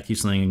read back you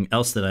something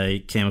else that I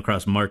came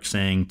across Mark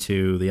saying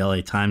to the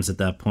LA Times at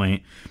that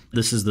point.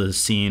 This is the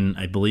scene,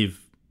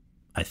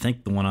 I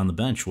think the one on the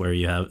bench where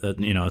you have,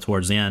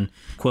 towards the end,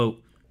 quote,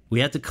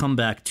 "We had to come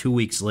back 2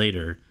 weeks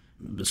later.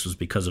 This was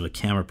because of a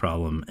camera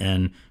problem.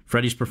 And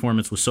Freddie's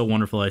performance was so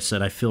wonderful. I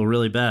said, I feel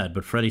really bad.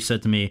 But Freddie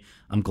said to me,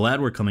 I'm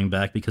glad we're coming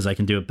back because I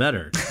can do it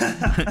better."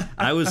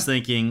 I was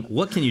thinking,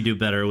 what can you do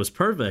better? It was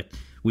perfect.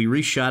 We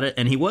reshot it,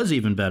 and he was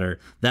even better.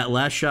 That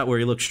last shot where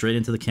he looked straight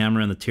into the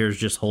camera and the tears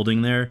just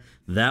holding there,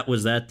 that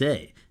was that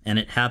day. And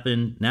it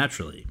happened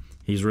naturally.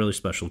 He's really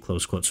special,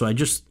 close quote. So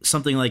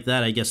something like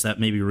that, I guess that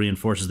maybe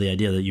reinforces the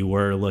idea that you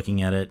were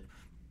looking at it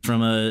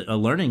from a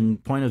learning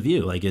point of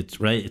view.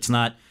 It's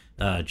not,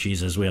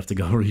 Jesus, we have to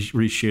go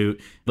reshoot.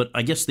 But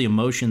I guess the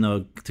emotion,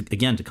 though,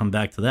 to come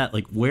back to that,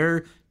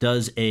 where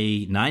does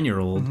a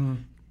 9-year-old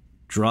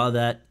draw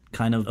that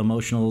kind of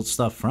emotional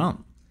stuff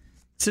from?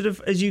 Sort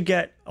of as you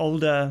get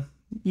older,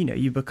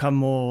 you become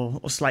more,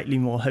 or slightly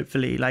more,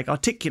 hopefully,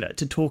 articulate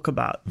to talk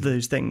about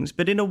those things.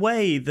 But in a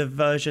way, the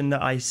version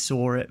that I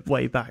saw it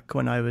way back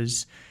when I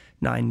was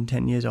 9,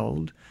 10 years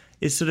old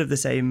is sort of the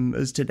same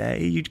as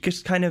today. You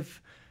just kind of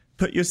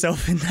put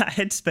yourself in that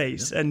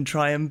headspace and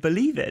try and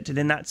believe it. And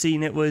in that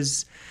scene, it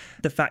was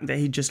the fact that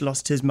he just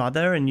lost his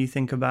mother, and you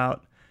think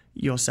about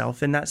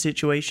yourself in that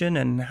situation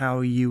and how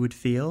you would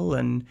feel.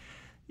 And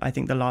I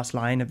think the last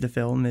line of the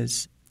film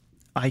is,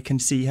 I can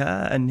see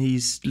her, and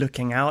he's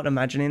looking out,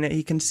 imagining that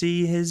he can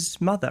see his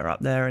mother up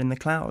there in the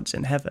clouds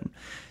in heaven.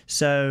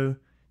 So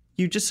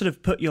you just sort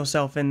of put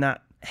yourself in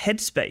that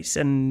headspace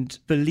and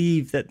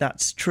believe that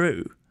that's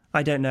true.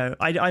 I don't know.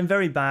 I'm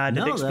very bad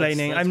at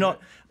explaining. That's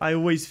I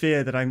always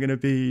fear that I'm going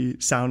to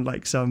sound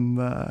like some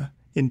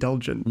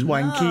indulgent,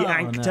 wanky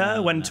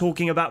actor when no.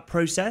 talking about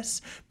process,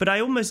 but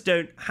I almost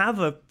don't have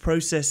a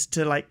process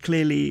to like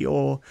clearly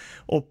or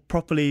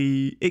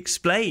properly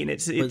explain. It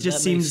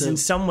just seems in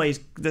some ways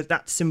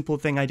that simple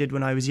thing I did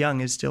when I was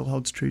young still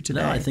holds true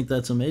today. No, I think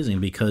that's amazing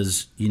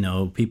because,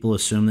 people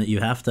assume that you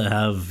have to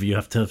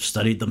have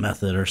studied the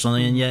method or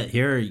something, and yet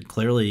here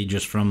clearly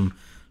just from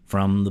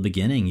the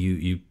beginning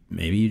you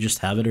maybe you just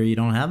have it or you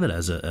don't have it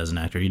as an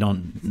actor.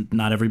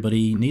 Not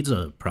everybody needs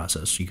a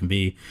process. You can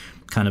be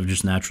kind of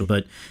just natural.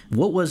 But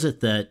what was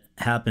it that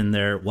happened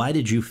there? Why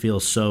did you feel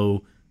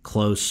so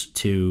close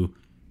to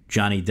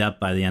Johnny Depp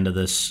by the end of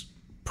this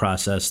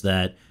process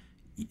that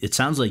it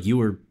sounds like you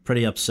were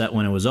pretty upset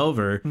when it was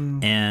over,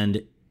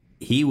 and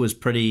he was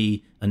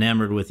pretty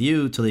enamored with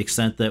you to the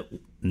extent that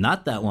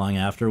not that long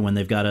after, when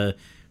they've got to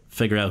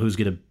figure out who's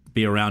going to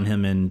be around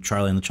him in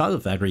Charlie and the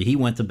Chocolate Factory, he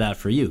went to bat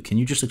for you. Can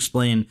you just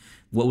explain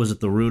what was at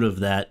the root of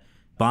that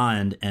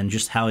bond and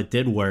just how it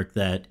did work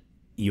that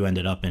you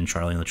ended up in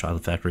Charlie and the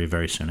Chocolate Factory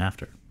very soon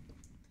after?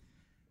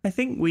 I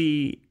think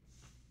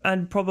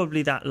and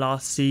probably that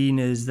last scene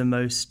is the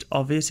most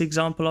obvious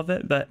example of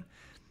it, but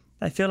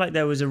I feel like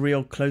there was a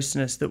real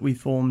closeness that we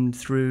formed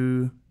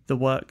through the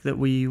work that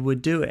we were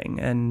doing,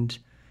 and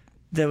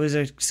there was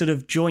a sort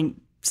of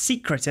joint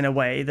secret in a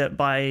way that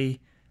by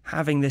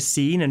having this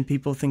scene and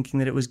people thinking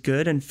that it was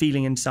good and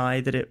feeling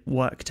inside that it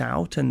worked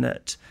out and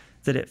that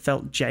it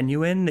felt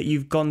genuine, that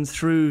you've gone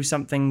through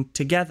something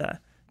together.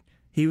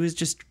 He was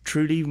just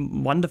truly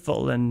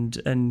wonderful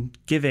and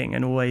giving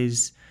and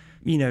always,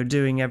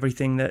 doing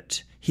everything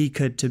that he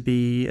could to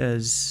be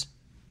as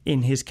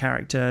in his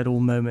character at all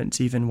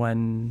moments, even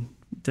when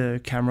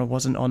the camera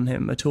wasn't on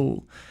him at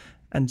all.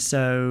 And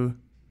so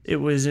it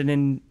was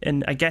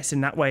I guess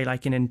in that way,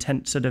 like an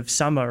intense sort of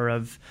summer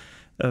of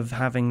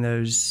having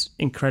those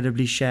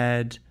incredibly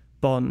shared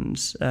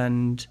bonds.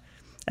 And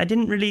I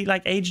didn't really,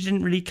 age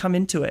didn't really come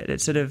into it.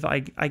 It's sort of, I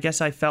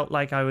guess I felt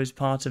like I was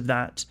part of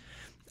that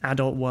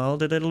adult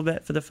world a little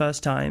bit for the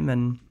first time.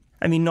 And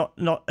I mean,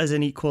 not as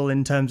an equal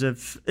in terms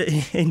of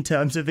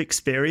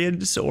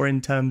experience or in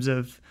terms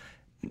of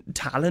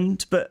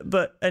talent,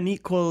 but an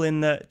equal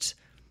in that,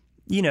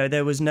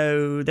 there was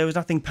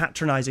nothing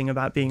patronizing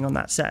about being on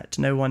that set.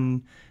 No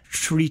one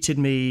treated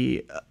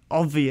me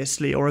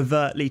obviously or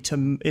overtly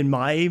in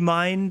my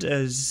mind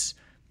as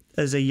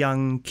a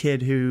young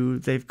kid who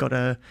they've got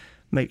to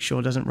make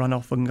sure doesn't run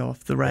off and go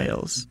off the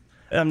rails.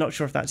 I'm not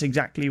sure if that's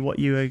exactly what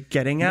you were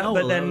getting at,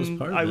 but then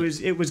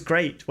it was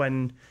great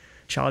when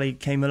Charlie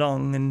came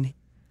along, and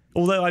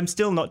although I'm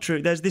still not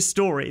true, there's this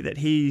story that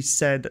he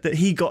said that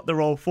he got the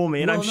role for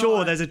me, and I'm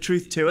sure there's a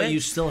truth to it. But you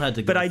still had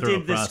to go But I through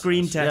did the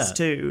screen test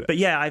too. But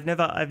yeah, I've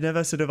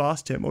never sort of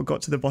asked him or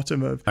got to the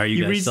bottom of. Are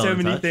you guys read still so in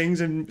many touch?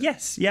 things, and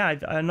yes,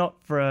 I'm not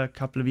for a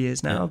couple of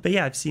years now, but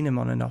yeah, I've seen him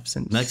on and off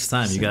since. Next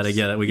time you got to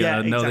get it. We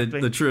got to know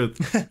exactly. the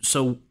truth.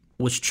 So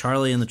was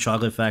Charlie and the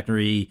Chocolate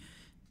Factory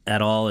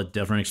at all a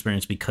different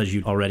experience because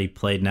you'd already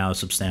played now a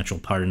substantial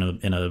part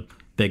in a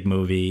big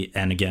movie,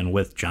 and again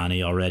with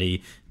Johnny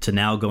already, to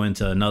now go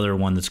into another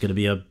one that's going to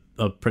be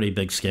a pretty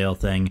big scale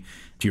thing?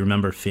 Do you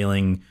remember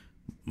feeling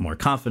more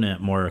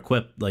confident, more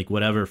equipped, like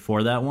whatever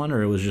for that one,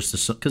 or it was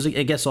just because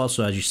I guess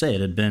also, as you say,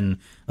 it had been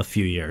a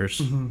few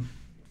years,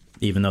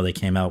 even though they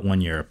came out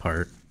 1 year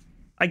apart?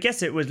 I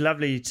guess it was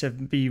lovely to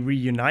be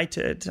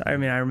reunited. I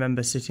mean, I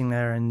remember sitting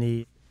there in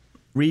the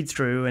read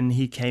through and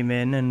he came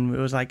in and it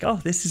was like, oh,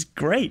 this is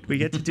great. We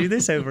get to do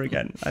this over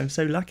again. I'm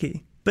so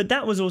lucky. But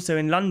that was also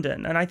in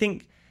London. And I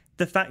think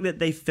the fact that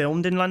they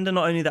filmed in London,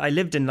 not only that I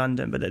lived in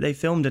London, but that they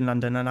filmed in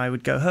London and I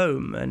would go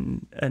home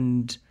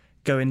and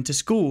go into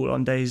school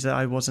on days that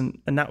I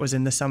wasn't, and that was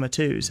in the summer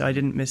too. So I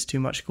didn't miss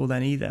too much school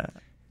then either.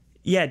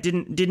 Yeah,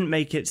 didn't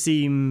make it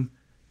seem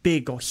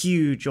big or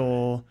huge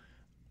or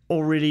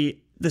really.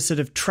 The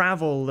sort of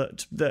travel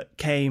that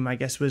came, I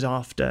guess, was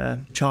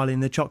after Charlie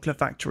and the Chocolate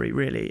Factory,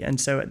 really. And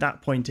so at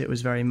that point, it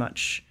was very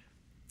much,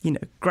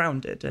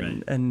 grounded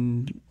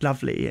and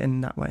lovely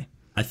in that way.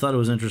 I thought it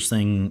was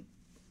interesting,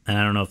 and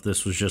I don't know if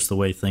this was just the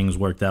way things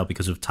worked out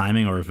because of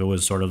timing or if it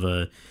was sort of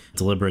a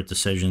deliberate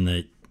decision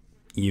that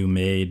you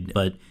made,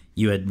 but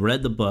you had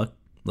read the book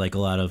like a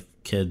lot of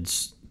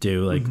kids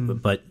do,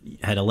 but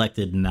had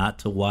elected not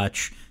to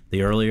watch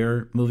the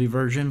earlier movie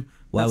version.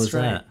 Why was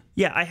that?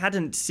 Yeah, I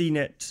hadn't seen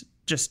it.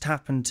 Just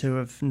happened to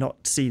have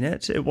not seen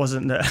it. It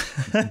wasn't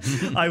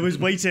that I was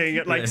waiting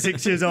at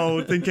 6 years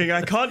old thinking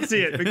I can't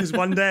see it because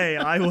one day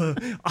I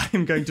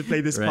am going to play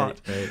this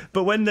part. Right.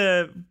 But when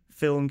the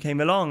film came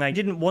along, I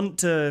didn't want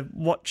to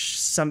watch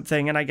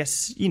something, and I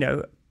guess,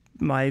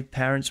 my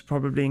parents were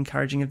probably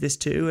encouraging of this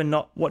too, and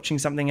not watching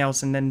something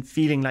else and then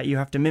feeling like you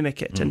have to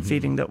mimic it and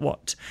feeling that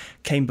what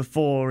came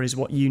before is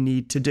what you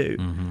need to do.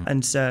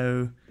 And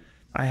so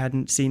I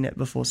hadn't seen it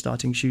before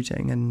starting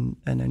shooting and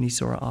only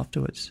saw it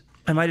afterwards.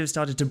 I might have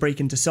started to break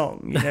into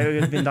song, it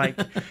would have been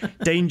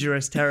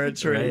dangerous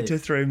territory to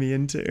throw me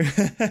into.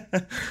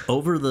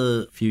 Over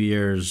the few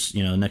years,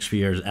 next few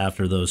years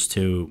after those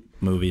two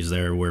movies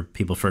there where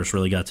people first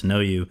really got to know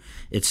you,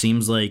 it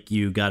seems like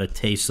you got a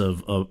taste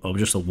of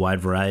just a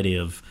wide variety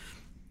of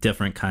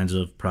different kinds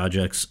of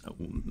projects,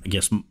 I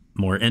guess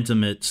more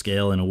intimate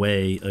scale in a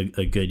way,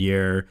 a Good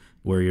Year,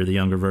 where you're the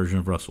younger version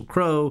of Russell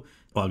Crowe,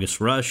 August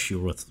Rush, you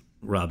were with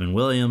Robin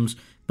Williams,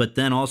 but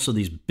then also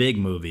these big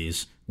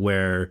movies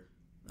where,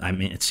 I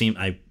mean,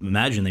 I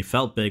imagine they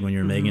felt big when you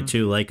were making it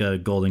too, like a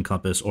Golden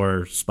Compass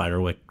or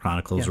Spiderwick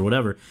Chronicles or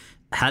whatever.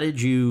 How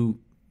did you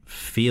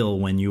feel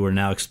when you were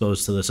now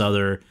exposed to this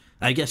other,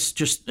 I guess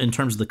just in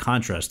terms of the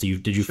contrast,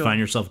 did you find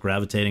yourself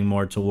gravitating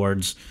more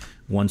towards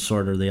one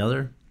sort or the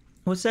other?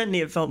 Well, certainly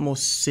it felt more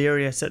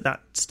serious at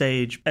that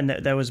stage, and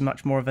that there was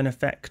much more of an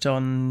effect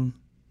on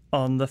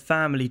the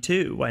family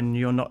too, when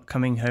you're not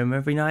coming home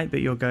every night, but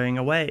you're going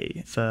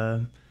away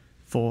for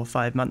 4 or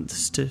 5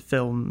 months to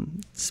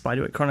film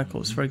Spiderwick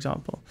Chronicles, for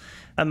example.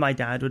 And my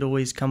dad would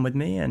always come with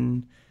me.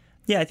 And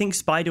yeah, I think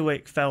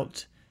Spiderwick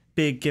felt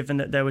big given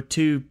that there were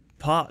 2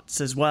 parts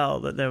as well,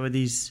 that there were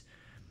these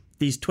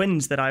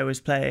twins that I was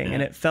playing,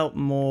 and it felt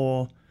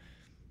more,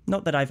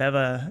 not that I've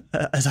ever,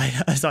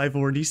 as I've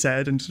already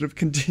said and sort of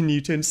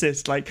continue to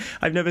insist, like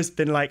I've never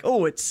been like,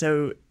 oh, it's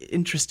so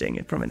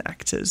interesting from an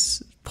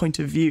actor's point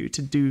of view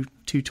to do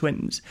 2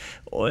 twins.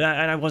 And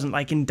I wasn't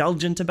like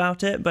indulgent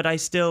about it, but I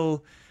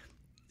still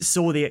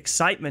saw the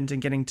excitement in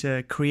getting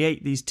to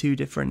create these 2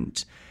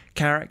 different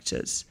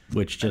characters.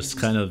 Which just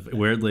kind of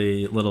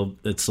weirdly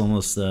it's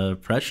almost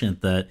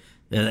prescient that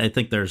I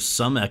think there's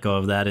some echo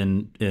of that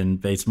in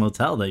Bates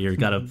Motel, that you've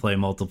got to play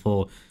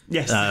multiple.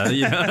 Yes.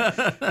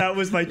 That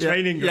was my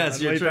training ground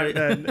way back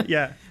then.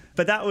 Yeah.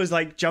 But that was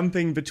like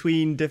jumping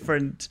between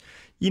different,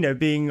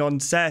 being on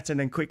set and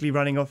then quickly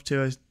running off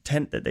to a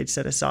tent that they'd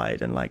set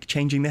aside and like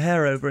changing the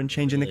hair over and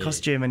changing the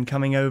costume and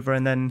coming over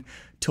and then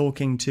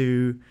talking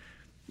to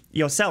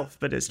yourself,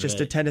 but it's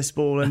just a tennis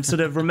ball, and sort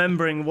of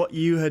remembering what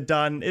you had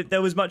done.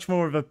 There was much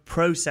more of a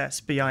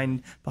process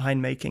behind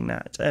making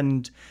that.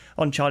 And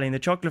on Charlie and the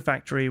Chocolate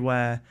Factory,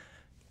 where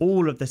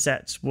all of the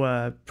sets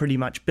were pretty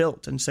much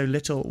built and so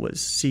little was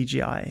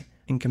CGI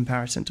in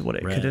comparison to what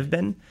it could have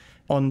been,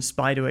 on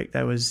Spiderwick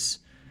there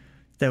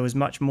was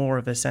much more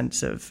of a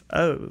sense of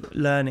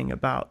learning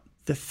about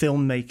the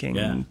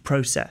filmmaking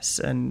process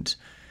and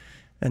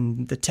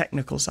the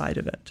technical side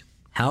of it.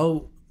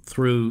 How,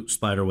 through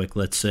Spiderwick,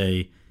 let's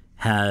say,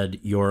 had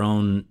your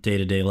own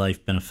day-to-day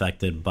life been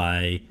affected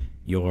by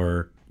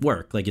your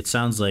work? Like, it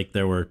sounds like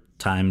there were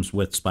times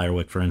with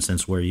Spiderwick, for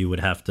instance, where you would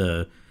have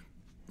to,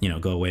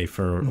 go away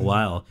for a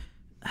while.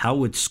 How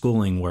would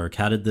schooling work?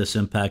 How did this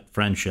impact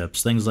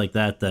friendships? Things like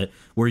that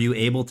were you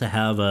able to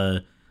have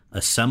a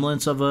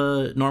semblance of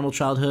a normal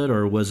childhood,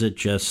 or was it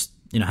just,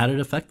 how did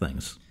it affect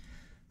things?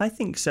 I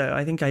think so.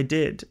 I think I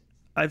did.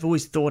 I've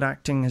always thought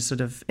acting has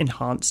sort of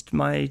enhanced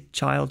my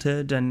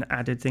childhood and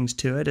added things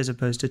to it as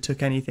opposed to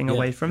took anything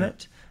away from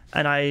it.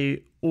 And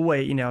I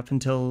always, up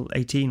until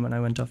 18 when I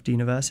went off to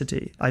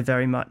university, I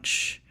very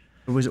much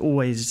was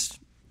always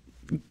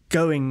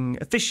going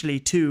officially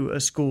to a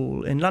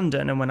school in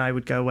London. And when I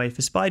would go away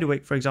for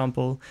Spiderwick, for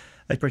example,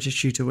 a British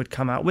tutor would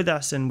come out with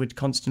us and would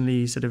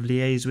constantly sort of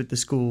liaise with the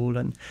school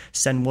and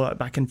send work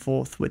back and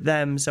forth with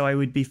them. So I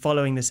would be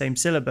following the same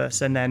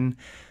syllabus, and then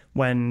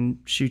when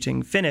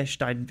shooting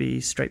finished, I'd be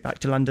straight back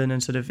to London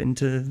and sort of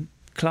into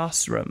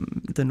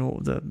classroom,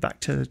 the back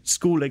to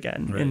school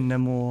again in a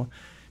more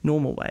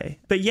normal way.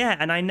 But yeah,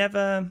 and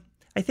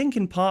I think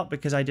in part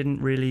because I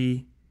didn't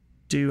really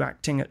do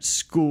acting at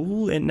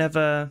school,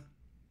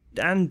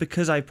 and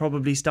because I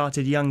probably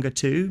started younger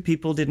too,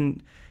 people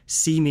didn't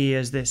see me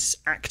as this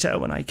actor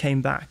when I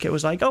came back. It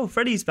was like, oh,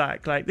 Freddie's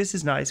back. Like, this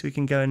is nice. We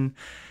can go and,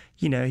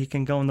 he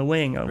can go on the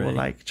wing, or we'll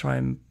like try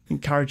and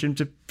encourage him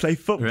to play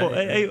football.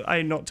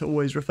 I not to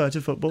always refer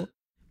to football.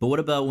 But what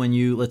about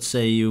when let's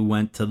say you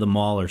went to the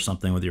mall or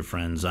something with your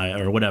friends,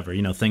 or whatever,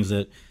 things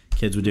that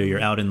kids would do,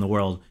 you're out in the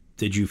world.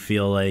 Did you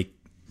feel like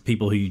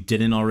people who you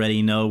didn't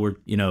already know were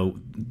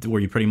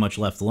you pretty much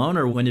left alone,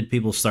 or when did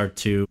people start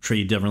to treat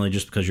you differently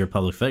just because you're a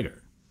public figure?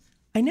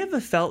 I never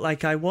felt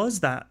like I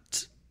was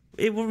that.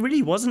 It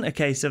really wasn't a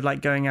case of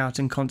like going out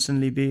and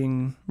constantly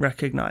being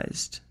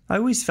recognized. I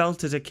always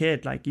felt as a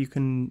kid like you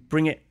can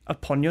bring it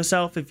upon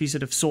yourself if you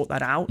sort of sort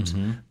that out.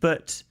 Mm-hmm.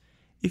 But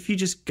if you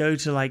just go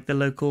to like the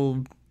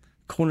local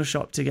corner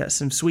shop to get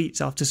some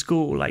sweets after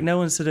school, like no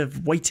one's sort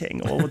of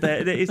waiting, or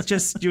it's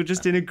just you're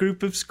just in a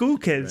group of school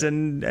kids,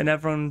 and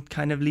everyone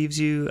kind of leaves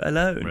you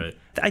alone. Right.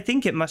 I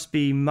think it must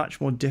be much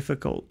more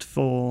difficult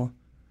for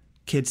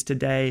kids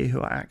today who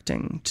are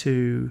acting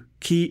to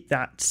keep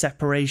that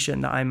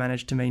separation that I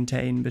managed to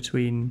maintain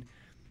between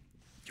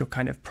your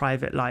kind of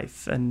private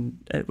life, and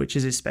which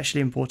is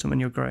especially important when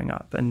you're growing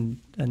up, and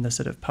the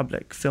sort of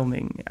public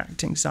filming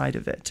acting side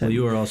of it. Well,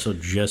 you were also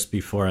just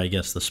before, I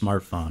guess, the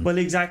smartphone. Well,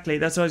 exactly.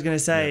 That's what I was going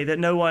to say, that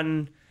no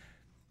one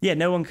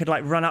could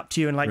like run up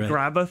to you and like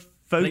grab a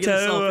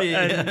photo,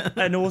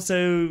 and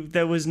also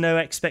there was no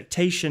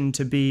expectation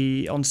to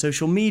be on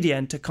social media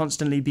and to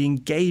constantly be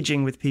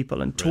engaging with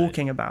people and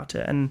talking about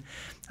it. And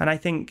I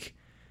think,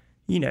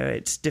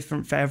 it's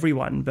different for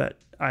everyone, but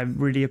I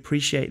really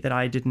appreciate that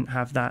I didn't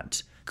have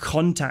that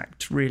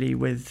contact really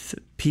with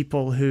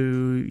people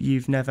who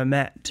you've never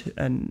met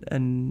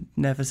and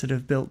never sort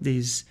of built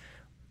these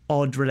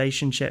odd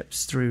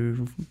relationships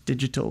through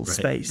digital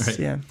space. Right.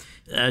 Yeah.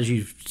 As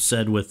you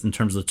said, in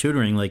terms of the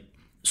tutoring, like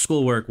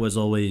schoolwork was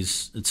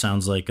always, it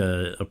sounds like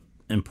a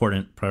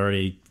important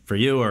priority for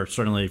you, or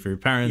certainly for your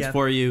parents,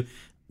 for you.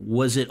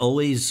 Was it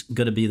always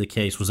going to be the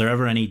case? Was there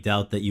ever any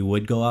doubt that you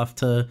would go off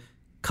to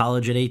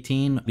college at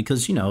 18?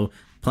 Because,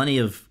 plenty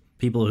of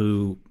people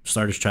who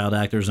start as child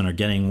actors and are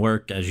getting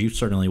work, as you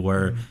certainly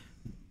were,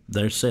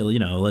 they say,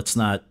 let's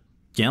not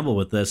gamble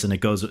with this, and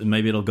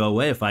maybe it'll go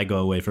away if I go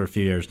away for a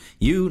few years.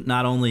 You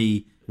not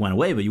only went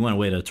away, but you went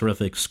away to a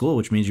terrific school,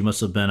 which means you must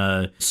have been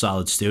a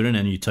solid student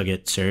and you took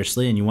it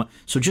seriously. And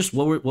so just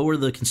what were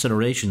the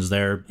considerations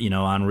there,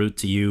 en route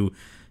to you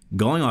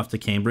going off to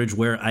Cambridge,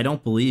 where I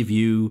don't believe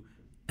you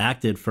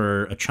acted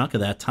for a chunk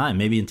of that time,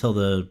 maybe until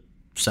the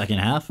second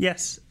half?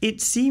 Yes, it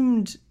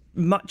seemed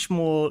much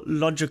more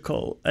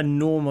logical and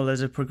normal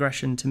as a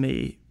progression to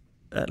me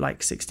at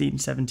like 16,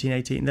 17,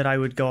 18, that I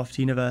would go off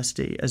to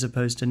university as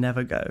opposed to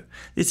never go.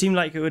 It seemed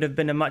like it would have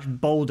been a much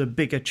bolder,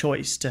 bigger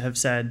choice to have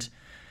said,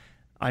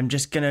 I'm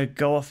just going to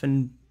go off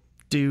and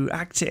do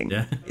acting.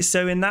 Yeah.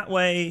 So in that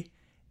way,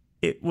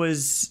 it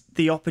was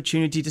the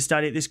opportunity to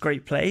study at this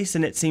great place,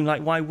 and it seemed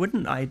like, why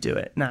wouldn't I do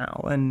it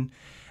now? And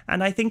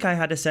I think I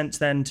had a sense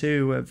then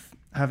too of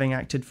having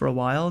acted for a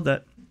while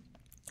that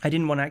I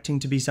didn't want acting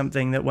to be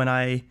something that when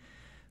I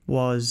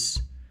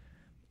was,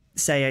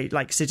 say,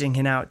 like sitting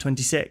here now at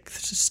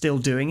 26, still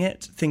doing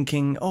it,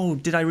 thinking, oh,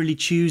 did I really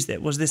choose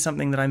that? Was this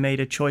something that I made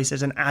a choice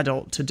as an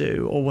adult to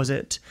do? Or was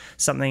it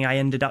something I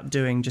ended up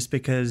doing just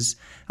because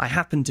I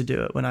happened to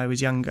do it when I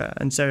was younger?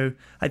 And so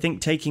I think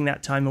taking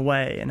that time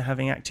away and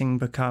having acting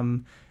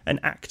become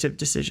an active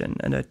decision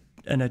and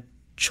a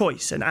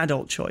choice, an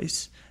adult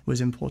choice,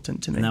 was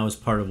important to me. And that was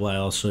part of why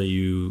also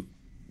you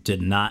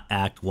did not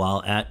act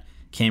while at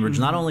Cambridge,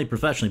 not only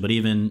professionally, but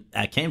even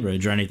at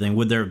Cambridge or anything.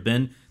 Would there have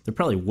been, there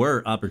probably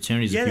were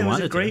opportunities if you wanted to. Yeah,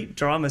 there was a great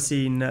drama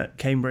scene at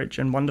Cambridge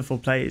and wonderful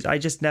plays. I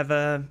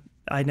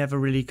never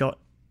really got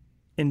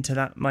into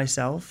that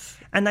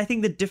myself. And I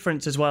think the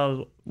difference as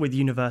well with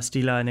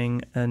university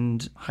learning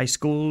and high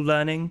school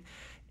learning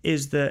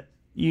is that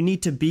you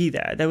need to be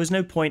there. There was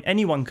no point,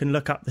 anyone can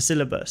look up the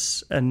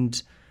syllabus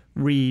and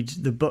read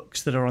the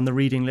books that are on the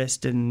reading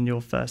list in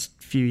your first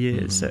few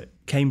years at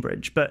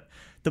Cambridge. But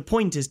the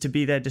point is to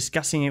be there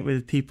discussing it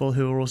with people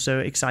who are also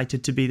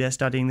excited to be there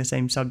studying the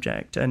same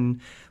subject, and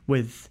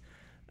with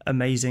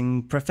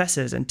amazing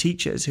professors and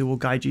teachers who will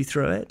guide you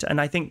through it. And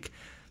I think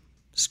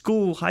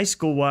high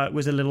school work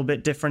was a little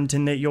bit different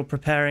in that you're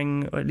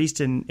preparing, or at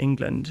least in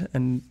England,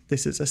 and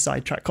this is a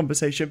sidetrack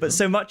conversation, but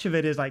so much of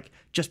it is like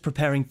just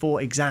preparing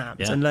for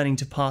exams and learning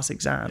to pass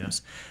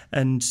exams.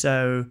 And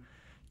so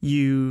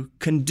you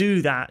can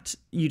do that.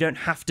 You don't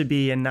have to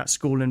be in that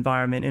school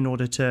environment in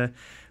order to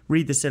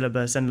read the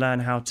syllabus and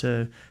learn how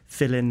to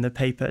fill in the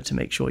paper to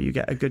make sure you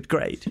get a good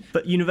grade.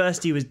 But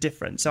university was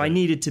different. So I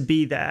needed to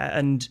be there,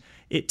 and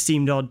it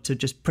seemed odd to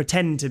just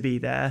pretend to be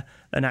there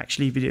and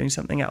actually be doing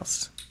something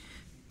else.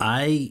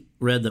 I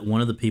read that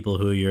one of the people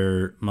who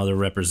your mother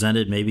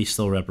represented, maybe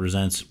still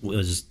represents,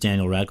 was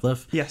Daniel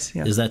Radcliffe. Yes.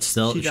 Is that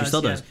still? She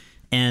still does.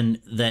 And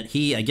that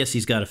I guess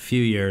he's got a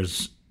few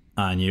years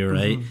on you,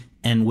 right? Mm-hmm.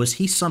 And was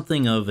he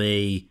something of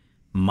a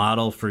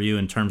model for you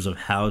in terms of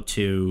how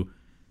to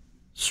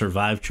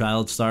survive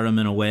child stardom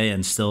in a way,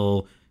 and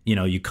still,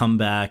 you come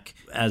back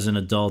as an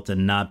adult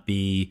and not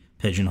be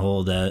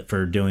pigeonholed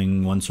for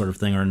doing one sort of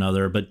thing or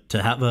another, but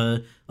to have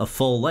a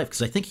full life?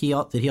 Because I think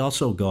did he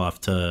also go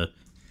off to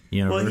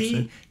university?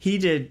 Well, he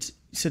did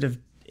sort of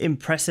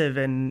impressive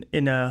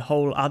in a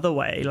whole other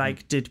way,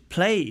 like did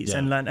plays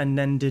and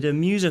then did a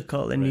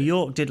musical in New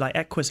York, did like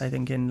Equus, I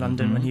think, in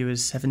London when he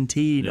was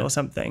 17 or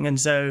something.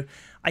 And so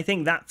I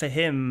think that for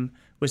him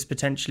was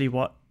potentially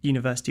what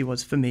university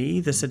was for me,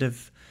 the sort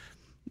of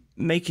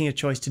making a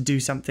choice to do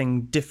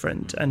something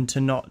different and to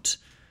not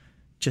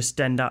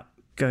just end up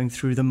going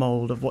through the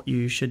mold of what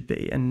you should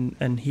be.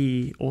 And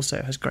he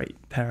also has great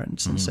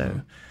parents, and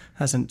so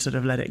hasn't sort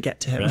of let it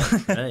get to him.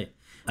 Right.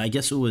 I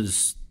guess it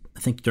was, I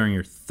think, during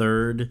your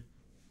third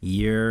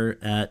year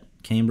at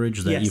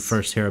Cambridge that you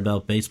first hear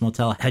about Bates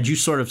Motel. Had you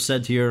sort of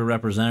said to your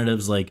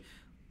representatives, like,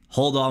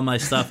 hold all my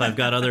stuff, I've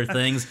got other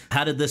things?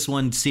 How did this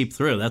one seep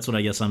through? That's what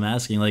I guess I'm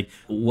asking. Like,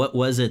 what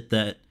was it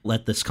that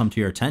let this come to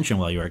your attention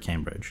while you were at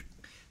Cambridge?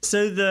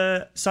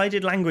 So I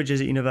did languages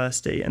at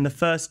university, and the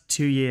first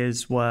 2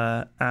 years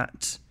were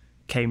at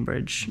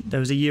Cambridge. There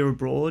was a year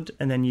abroad,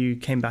 and then you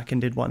came back and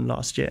did one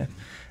last year.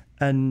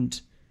 And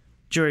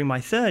during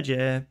my third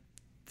year,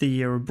 the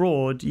year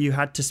abroad, you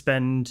had to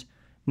spend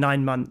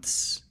 9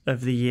 months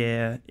of the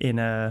year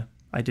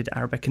I did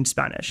Arabic and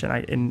Spanish,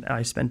 and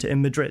I spent it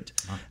in Madrid.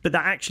 Oh. But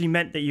that actually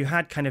meant that you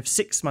had kind of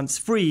 6 months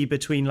free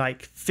between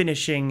like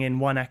finishing in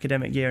one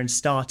academic year and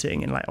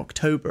starting in like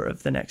October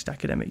of the next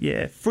academic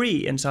year,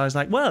 free. And so I was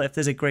like, well, if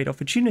there's a great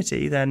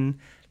opportunity, then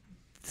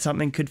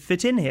something could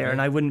fit in here,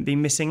 and I wouldn't be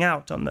missing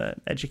out on the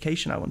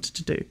education I wanted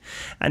to do.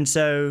 And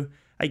so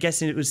I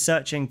guess it was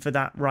searching for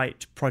that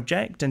right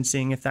project and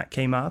seeing if that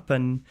came up,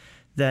 and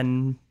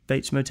then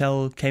Bates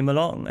Motel came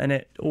along, and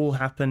it all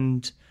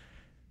happened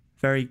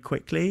very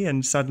quickly,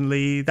 and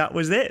suddenly that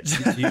was it.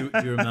 Do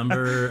you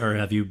remember, or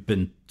have you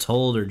been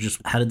told, or just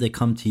how did they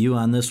come to you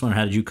on this one?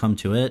 How did you come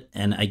to it?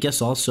 And I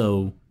guess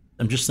also,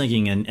 I'm just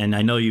thinking, and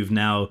I know you've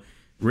now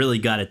really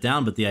got it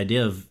down, but the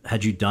idea of,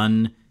 had you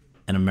done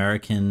an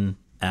American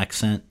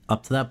accent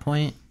up to that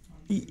point?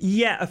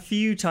 Yeah, a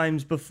few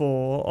times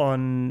before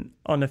on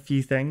a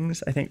few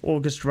things. I think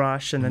August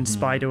Rush, and then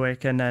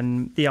Spiderwick, and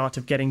then The Art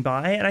of Getting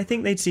By. And I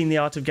think they'd seen The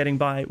Art of Getting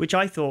By, which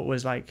I thought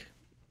was like,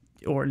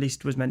 or at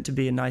least was meant to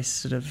be a nice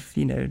sort of,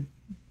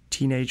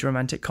 teenage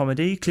romantic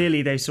comedy.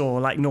 Clearly they saw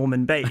like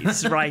Norman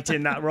Bates right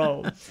in that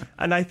role.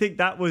 And I think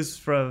that was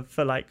for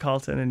like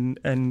Carlton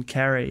and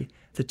Carey,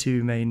 the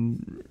two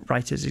main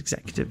writers,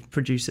 executive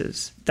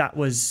producers. That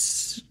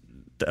was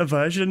a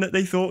version that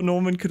they thought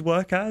Norman could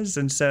work as.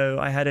 And so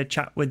I had a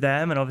chat with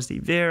them, and obviously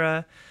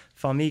Vera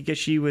Farmiga,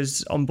 she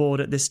was on board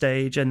at this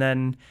stage. And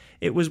then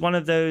it was one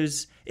of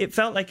those, it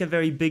felt like a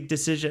very big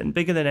decision,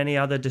 bigger than any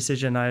other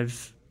decision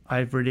I've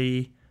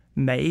really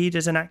made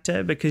as an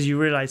actor, because you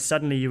realize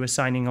suddenly you were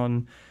signing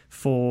on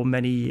for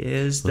many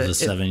years.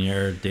 Was it a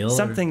 7-year deal?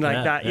 Something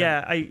like that.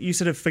 Yeah. You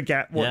sort of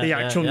forget what the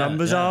actual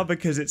numbers are,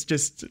 because it's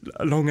just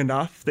long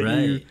enough that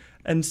you...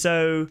 And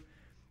so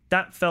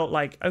that felt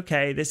like,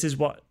 okay, this is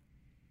what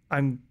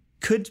I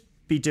could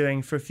be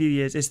doing for a few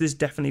years. Is this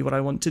definitely what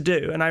I want to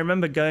do? And I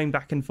remember going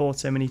back and forth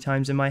so many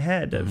times in my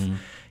head of,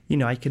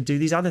 I could do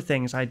these other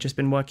things. I'd just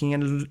been working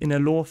in a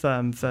law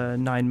firm for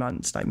 9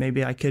 months. Like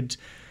maybe I could...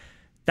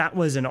 That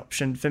was an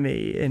option for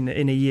me in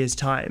a year's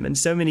time. And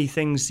so many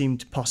things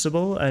seemed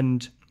possible.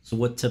 And so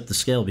what tipped the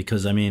scale?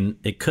 Because, I mean,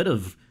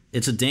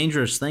 it's a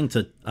dangerous thing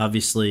to,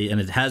 obviously, and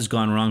it has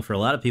gone wrong for a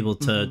lot of people,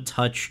 to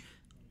touch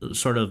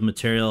sort of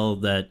material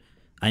that,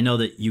 I know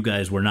that you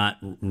guys were not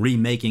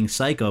remaking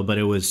Psycho, but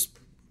it was,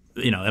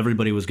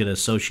 everybody was going to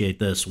associate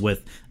this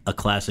with a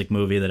classic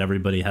movie that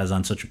everybody has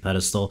on such a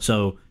pedestal.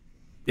 So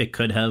it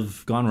could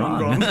have gone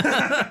wrong.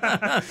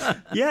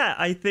 Yeah,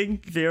 I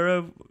think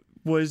Vera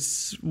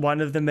was one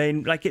of the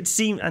main, like it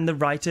seemed, and the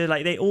writer,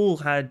 like they all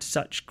had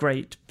such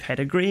great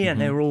pedigree,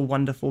 and they were all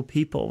wonderful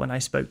people when I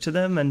spoke to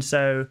them. And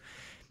so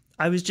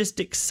I was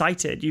just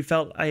excited. You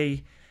felt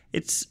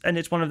it's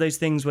one of those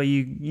things where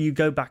you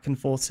go back and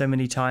forth so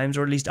many times,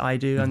 or at least I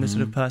do. I'm the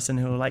sort of person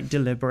who will like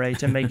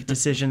deliberate and make a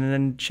decision and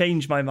then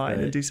change my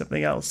mind and do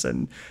something else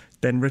and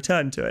then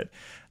return to it.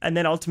 And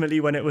then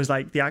ultimately, when it was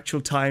like the actual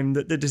time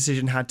that the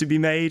decision had to be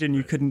made and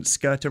you couldn't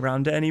skirt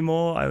around it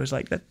anymore, I was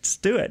like, let's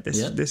do it.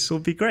 This will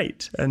be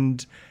great.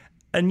 And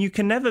you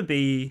can never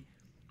be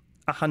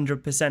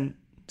 100%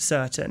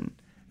 certain.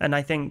 And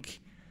I think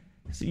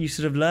you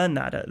sort of learn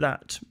that at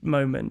that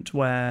moment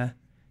where,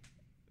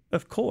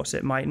 of course,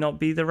 it might not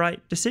be the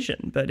right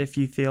decision. But if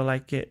you feel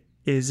like it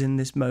is in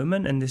this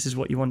moment and this is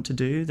what you want to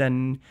do,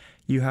 then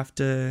you have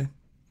to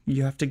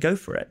go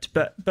for it.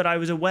 But I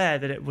was aware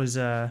that it was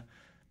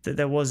that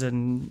there was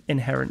an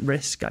inherent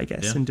risk, I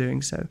guess, in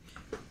doing so.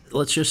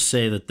 Let's just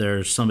say that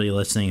there's somebody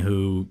listening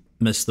who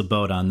missed the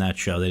boat on that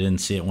show. They didn't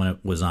see it when it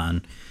was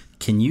on.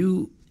 Can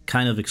you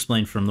kind of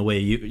explain from the way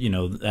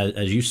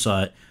as you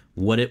saw it,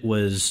 what it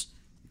was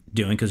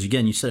doing? Because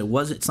again, you said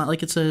it's not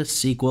like it's a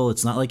sequel.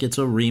 It's not like it's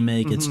a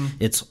remake.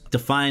 It's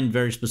defined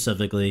very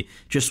specifically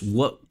just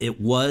what it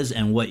was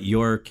and what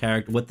your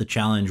character, what the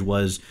challenge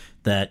was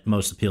that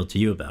most appealed to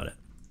you about it.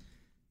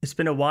 It's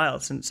been a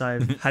while since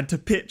I've had to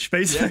pitch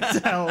Space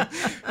Hotel.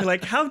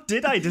 Like, how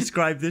did I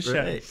describe this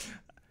show?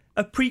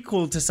 A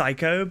prequel to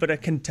Psycho, but a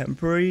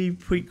contemporary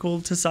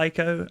prequel to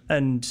Psycho.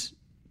 And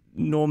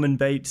Norman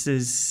Bates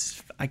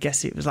is, I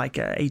guess it was like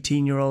an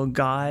 18-year-old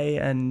guy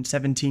and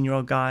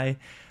 17-year-old guy,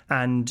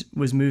 and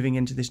was moving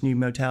into this new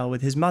motel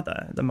with his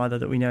mother, the mother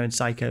that we know in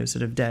Psycho,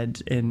 sort of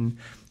dead in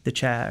the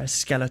chair,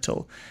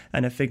 skeletal,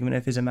 and a figment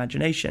of his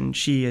imagination.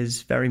 She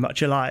is very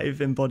much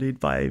alive, embodied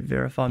by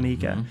Vera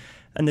Farmiga.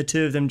 And the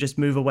two of them just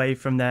move away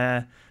from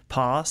their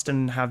past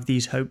and have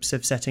these hopes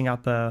of setting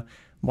up a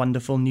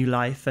wonderful new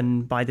life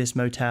and buy this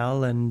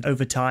motel. And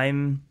over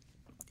time,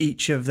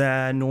 each of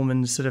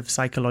Norman's sort of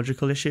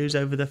psychological issues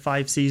over the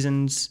 5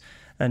 seasons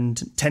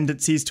and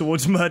tendencies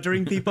towards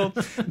murdering people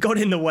got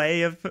in the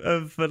way of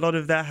a lot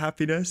of their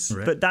happiness.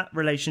 Right. But that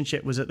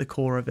relationship was at the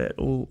core of it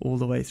all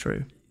the way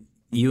through.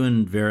 You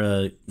and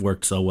Vera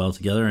worked so well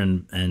together,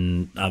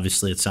 and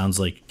obviously it sounds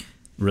like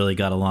really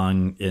got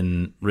along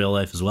in real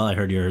life as well. I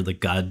heard you're the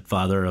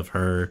godfather of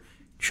her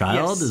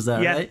child. Yes. Is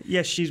that right?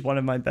 Yes, she's one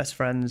of my best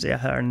friends. Yeah,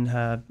 her and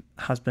her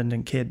husband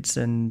and kids,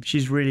 and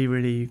she's really,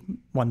 really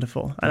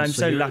wonderful. And I'm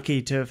so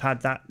lucky to have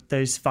had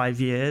those 5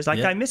 years.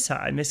 Like, I miss her.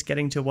 I miss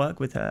getting to work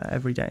with her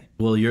every day.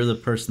 Well, you're the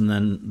person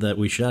then that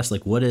we should ask,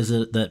 like, what is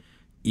it that,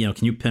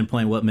 can you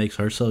pinpoint what makes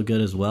her so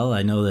good as well?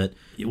 I know that,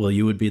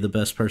 you would be the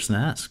best person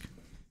to ask.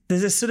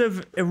 There's a sort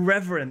of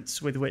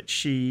irreverence with which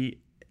she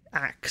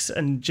acts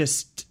and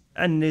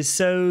is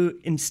so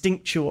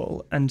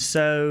instinctual and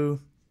so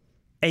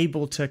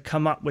able to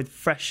come up with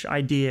fresh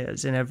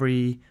ideas in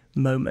every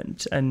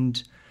moment,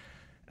 and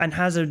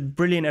has a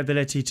brilliant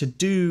ability to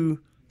do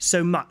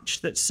so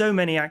much that so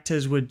many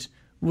actors would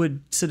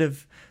sort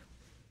of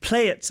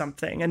play at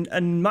something,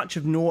 and much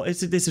of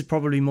this is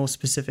probably more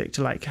specific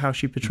to like how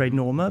she portrayed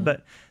Norma,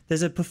 but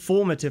there's a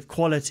performative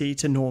quality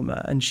to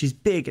Norma, and she's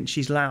big and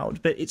she's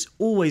loud, but it's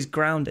always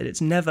grounded.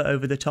 It's never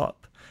over the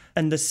top,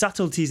 and the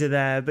subtleties are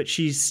there, but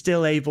she's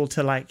still able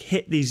to like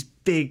hit these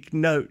big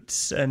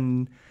notes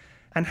and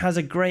has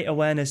a great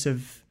awareness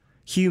of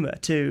humor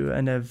too,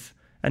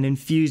 and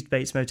infused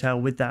Bates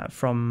Motel with that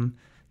from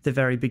the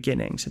very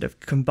beginning, sort of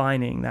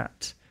combining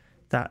that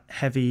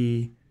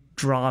heavy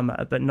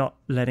drama, but not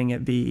letting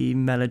it be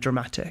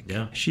melodramatic.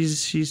 Yeah.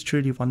 She's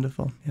truly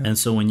wonderful. Yeah. And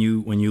so when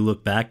you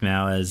look back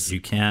now, as you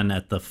can,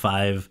 at the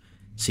 5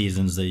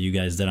 seasons that you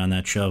guys did on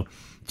that show,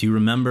 do you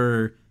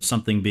remember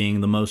something being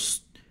the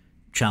most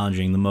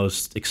challenging, the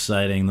most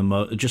exciting,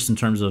 just in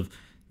terms of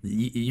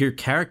your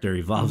character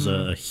evolves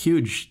a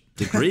huge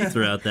degree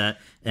throughout that?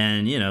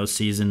 And,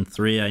 season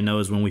 3, I know,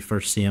 is when we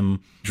first see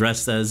him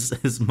dressed as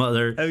his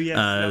mother. Oh, yes,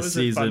 that was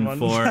season a fun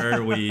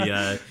one.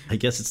 4, I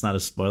guess it's not a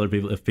spoiler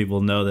if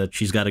people know that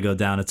she's got to go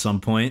down at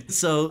some point.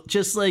 So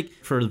just like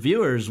for the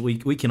viewers,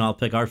 we can all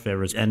pick our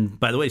favorites. And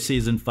by the way,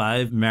 season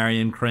 5,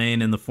 Marion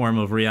Crane in the form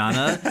of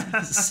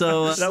Rihanna.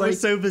 So that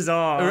was so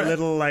bizarre. A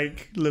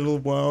little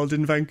world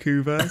in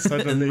Vancouver.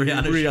 Suddenly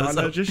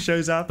Rihanna just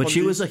shows up. But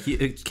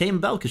it came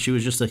about because she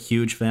was just a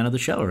huge fan of the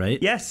show, right?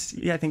 Yes.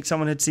 Yeah, I think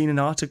someone had seen an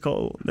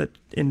article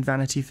in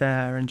Vanity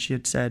Fair, and she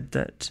had said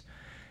that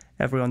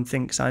everyone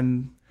thinks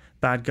I'm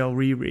bad girl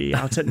Riri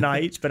out at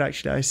night, but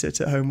actually I sit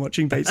at home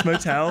watching Bates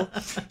Motel.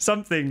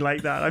 Something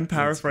like that. I'm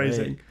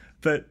paraphrasing.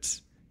 But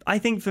I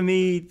think for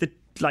me,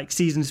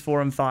 seasons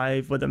 4 and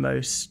 5 were the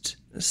most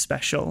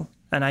special.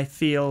 And I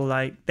feel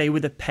like they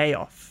were the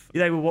payoff.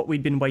 They were what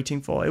we'd been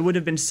waiting for. It would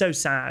have been so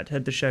sad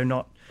had the show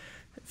not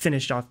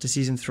finished after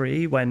season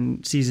 3,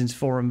 when seasons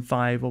 4 and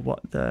 5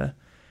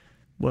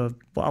 were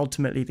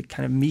ultimately the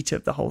kind of meat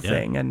of the whole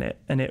thing, and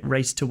it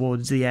raced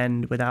towards the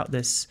end without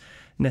this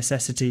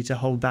necessity to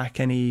hold back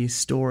any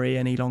story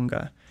any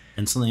longer.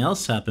 And something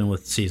else happened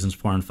with seasons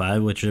 4 and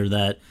 5, which are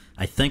that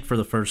I think for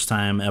the first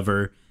time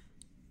ever,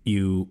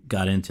 you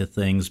got into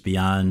things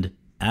beyond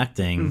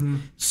acting. Mm-hmm.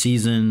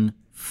 Season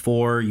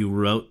 4, you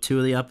wrote 2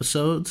 of the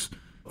episodes,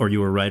 or you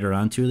were a writer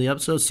on 2 of the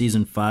episodes.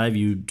 Season 5,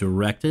 you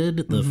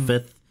directed the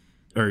 5th,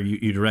 or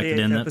you directed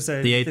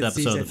the 8th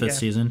episode of the 5th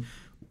season.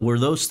 Were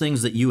those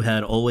things that you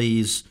had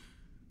always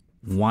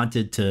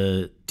wanted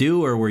to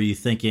do, or were you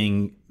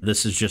thinking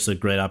this is just a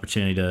great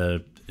opportunity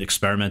to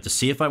experiment, to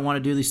see if I want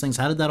to do these things?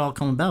 How did that all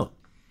come about?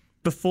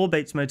 Before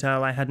Bates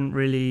Motel, I hadn't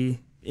really,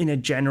 in a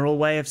general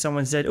way, if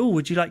someone said, "Oh,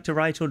 would you like to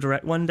write or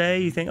direct one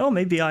day?" you think, "Oh,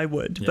 maybe I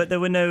would." Yeah. But there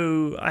were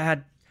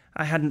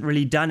I hadn't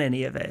really done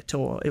any of it,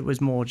 or it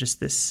was more just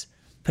this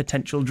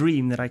potential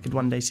dream that I could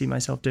one day see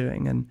myself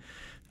doing. And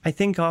I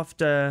think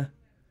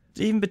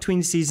even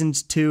between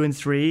seasons 2 and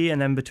 3,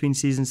 and then between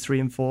seasons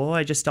 3 and 4,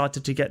 I just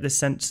started to get this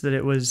sense that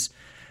it was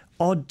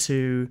odd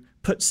to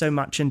put so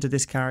much into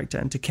this character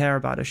and to care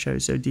about a show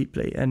so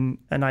deeply. And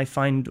I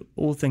find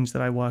all things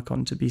that I work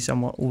on to be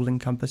somewhat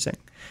all-encompassing.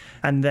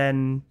 And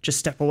then just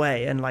step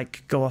away and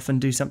go off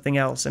and do something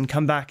else and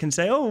come back and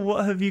say, "Oh,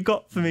 what have you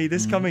got for me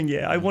this coming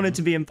year?" I wanted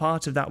to be in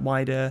part of that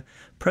wider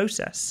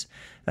process.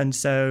 And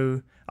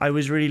so I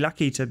was really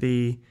lucky to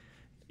be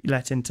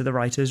let into the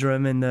writer's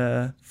room in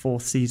the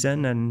 4th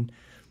season,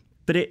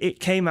 but it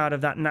came out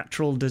of that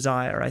natural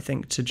desire, I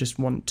think, to just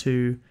want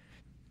to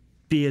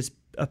be as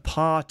a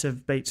part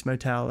of Bates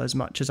Motel as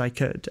much as I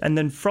could. And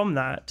then from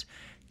that,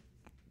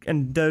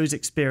 and those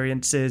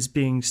experiences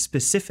being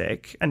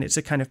specific, and it's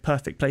a kind of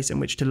perfect place in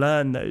which to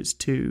learn those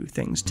 2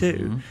 things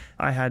too.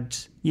 I had,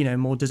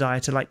 more desire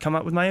to come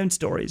up with my own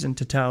stories and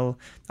to tell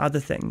other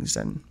things.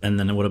 And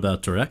then what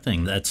about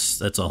directing?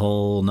 That's a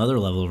whole nother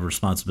level of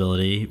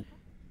responsibility.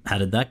 How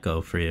did that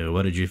go for you?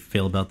 What did you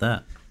feel about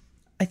that?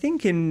 I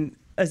think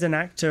as an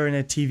actor in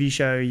a TV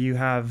show, you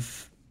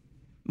have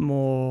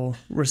more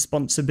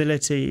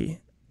responsibility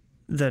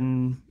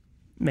than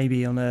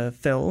maybe on a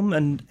film.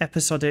 And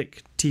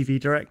episodic TV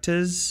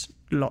directors,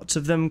 lots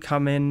of them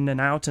come in and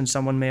out, and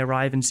someone may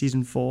arrive in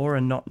season 4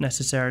 and not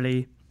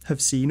necessarily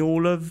have seen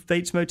all of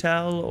Bates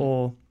Motel,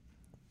 or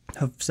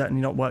have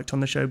certainly not worked on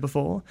the show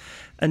before.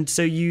 And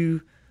so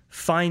you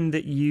find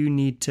that you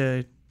need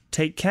to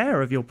take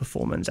care of your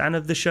performance and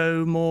of the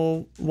show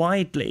more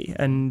widely,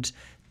 and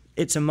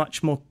it's a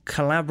much more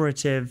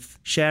collaborative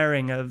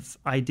sharing of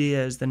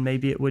ideas than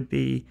maybe it would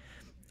be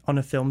on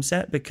a film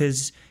set,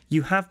 because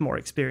you have more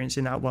experience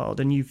in that world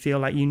and you feel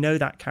like you know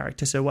that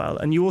character so well,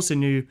 and you also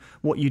knew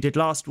what you did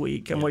last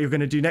week and what you're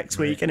going to do next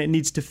week, and it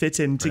needs to fit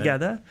in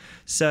together.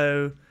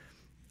 So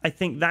I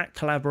think that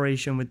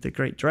collaboration with the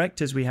great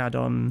directors we had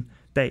on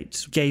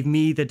Bates gave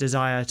me the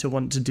desire to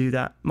want to do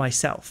that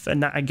myself,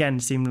 and that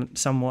again seemed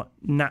somewhat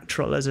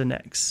natural as a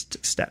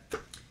next step.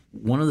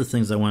 One of the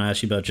things I want to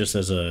ask you about, just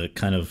as a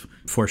kind of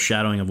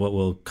foreshadowing of what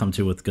we'll come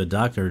to with Good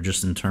Doctor,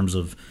 just in terms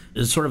of,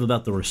 is sort of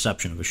about the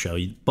reception of a show.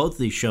 Both of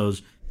these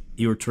shows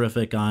you were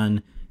terrific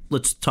on.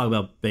 Let's talk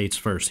about Bates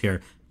first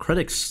here.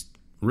 Critics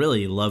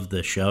really loved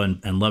this show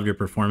and loved your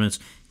performance.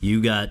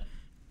 You got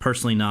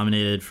personally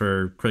nominated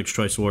for Critics'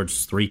 Choice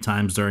Awards 3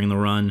 times during the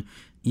run.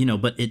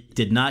 but it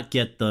did not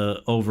get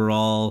the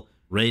overall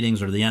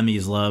ratings or the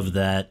Emmys love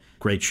that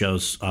great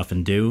shows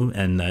often do,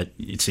 and that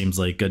it seems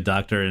like Good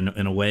Doctor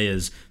in a way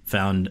has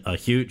found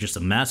just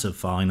a massive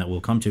following that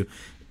we'll come to.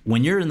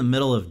 When you're in the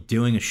middle of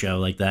doing a show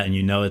like that and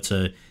it's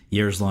a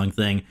years-long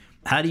thing,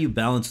 how do you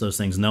balance those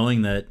things,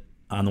 knowing that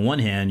on the one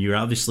hand you're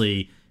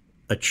obviously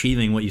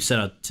achieving what you set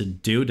out to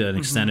do to an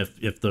extent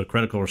if the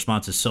critical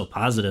response is so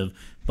positive,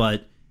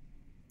 but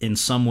in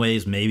some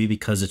ways maybe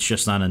because it's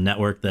just on a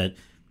network that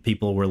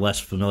people were less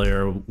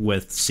familiar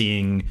with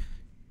seeing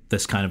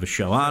this kind of a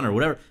show on or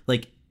whatever,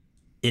 like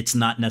it's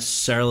not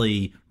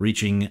necessarily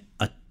reaching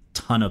a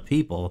ton of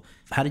people.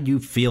 How did you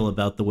feel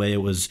about the way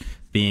it was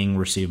being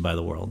received by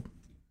the world?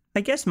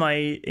 I guess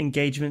my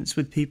engagements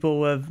with people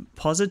were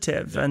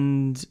positive,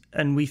 and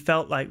we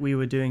felt like we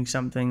were doing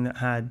something that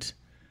had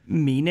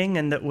meaning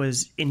and that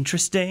was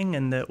interesting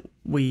and that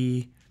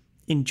we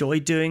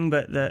enjoyed doing,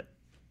 but that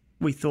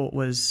we thought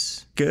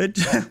was good.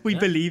 We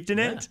believed in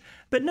it.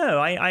 But no,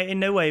 I in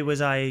no way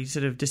was I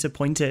sort of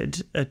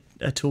disappointed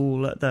at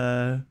all at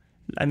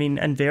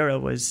and Vera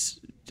was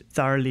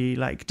thoroughly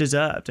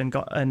deserved and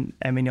got an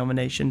Emmy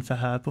nomination for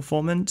her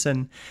performance.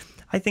 And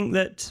I think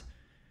that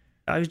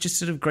I was just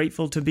sort of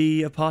grateful to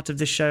be a part of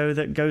this show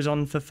that goes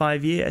on for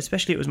 5 years,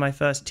 especially it was my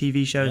first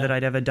TV show that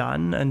I'd ever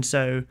done. And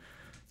so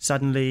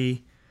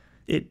suddenly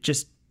it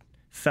just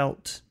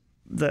felt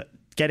that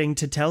getting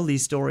to tell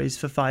these stories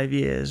for 5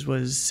 years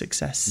was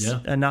success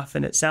enough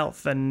in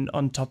itself. And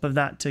on top of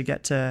that, to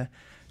get to,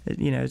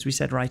 as we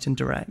said, write and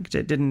direct,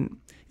 in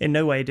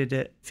no way did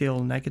it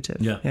feel negative.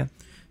 Yeah.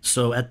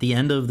 So at the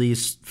end of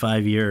these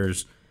 5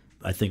 years,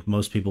 I think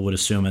most people would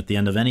assume at the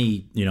end of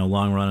any,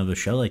 long run of a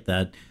show like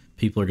that,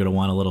 people are going to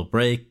want a little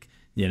break,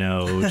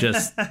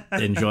 just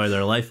enjoy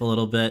their life a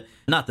little bit.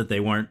 Not that they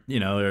weren't,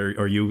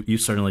 or you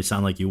certainly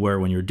sound like you were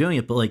when you were doing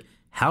it, but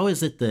how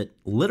is it that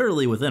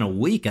literally within a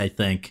week, I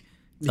think,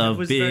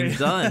 of being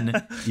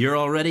done, you're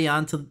already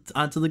onto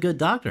The Good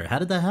Doctor? How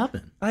did that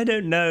happen? I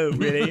don't know,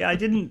 really.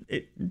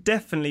 It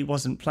definitely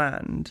wasn't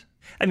planned.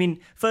 I mean,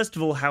 first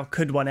of all, how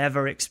could one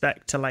ever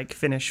expect to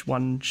finish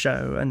one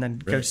show and then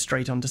go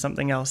straight onto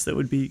something else that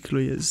would be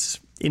equally as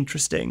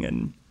interesting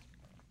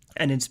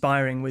and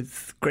inspiring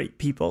with great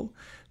people?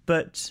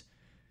 But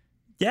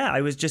yeah,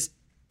 I was just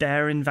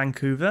there in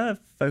Vancouver,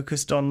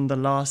 focused on the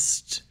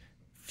last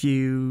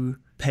few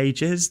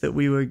pages that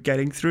we were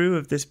getting through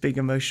of this big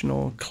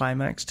emotional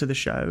climax to the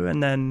show,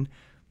 and then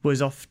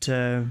was off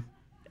to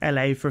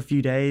LA for a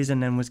few days,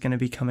 and then was going to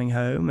be coming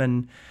home,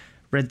 and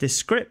read this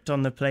script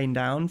on the plane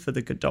down for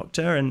The Good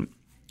Doctor. And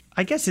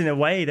I guess in a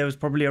way there was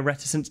probably a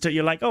reticence to,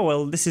 you're like, oh,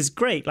 well, this is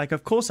great.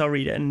 Of course I'll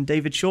read it. And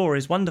David Shaw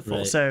is wonderful.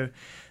 Right. So,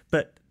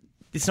 but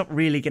it's not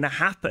really going to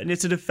happen.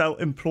 It sort of felt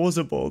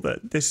implausible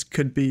that this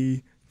could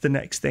be the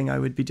next thing I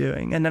would be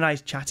doing. And then I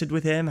chatted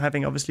with him,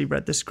 having obviously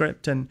read the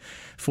script and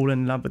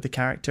fallen in love with the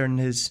character and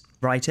his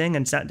writing,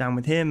 and sat down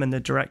with him and the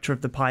director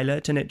of the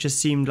pilot. And it just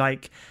seemed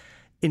like,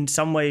 in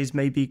some ways,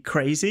 maybe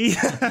crazy,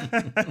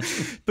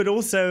 but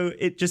also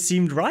it just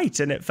seemed right.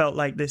 And it felt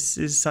like this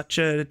is such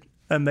an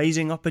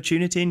amazing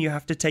opportunity and you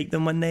have to take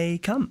them when they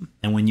come.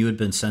 And when you had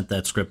been sent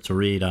that script to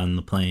read on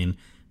the plane,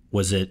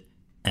 was it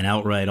an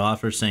outright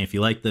offer saying, if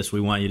you like this, we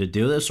want you to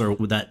do this? Or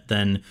would that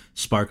then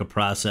spark a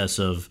process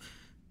of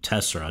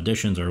tests or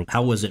auditions, or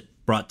how was it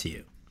brought to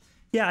you?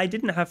 Yeah, I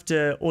didn't have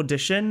to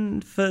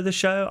audition for the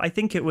show. I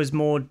think it was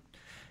more,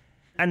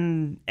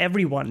 and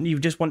everyone, you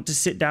just want to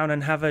sit down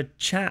and have a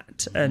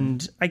chat.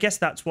 And I guess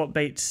that's what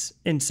Bates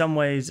in some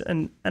ways,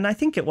 and I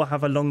think it will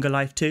have a longer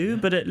life too,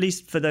 but at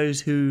least for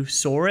those who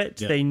saw it,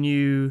 they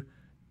knew,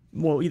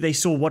 well, they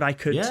saw what I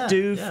could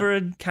do for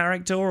a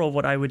character or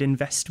what I would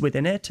invest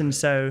within it. And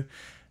so,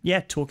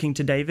 talking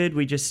to David,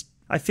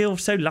 I feel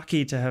so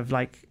lucky to have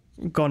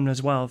gone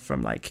as well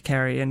from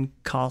Kerry and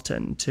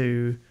Carlton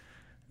to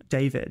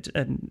David,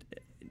 and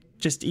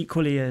just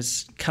equally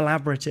as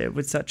collaborative,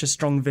 with such a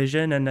strong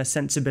vision and a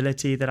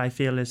sensibility that I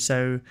feel is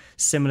so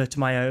similar to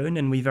my own.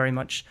 And we very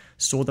much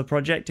saw the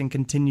project and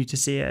continue to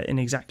see it in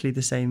exactly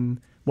the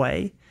same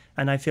way.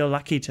 And I feel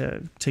lucky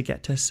to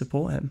get to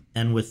support him.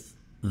 And with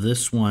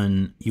this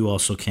one, you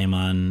also came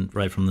on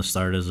right from the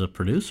start as a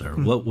producer.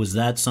 Mm-hmm. What was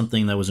that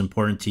something that was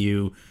important to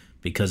you?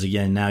 Because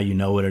again, now you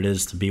know what it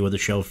is to be with a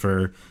show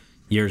for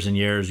years and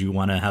years. You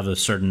want to have a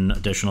certain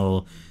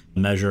additional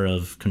measure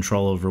of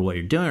control over what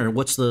you're doing, or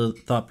what's the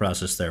thought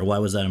process there? Why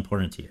was that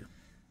important to you?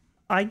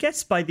 I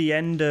guess by the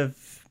end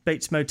of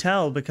Bates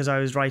Motel, because I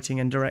was writing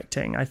and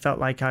directing, I felt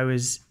like I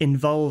was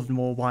involved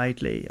more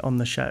widely on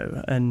the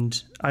show,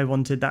 and I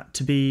wanted that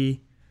to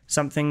be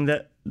something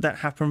that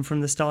happened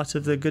from the start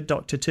of The Good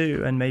Doctor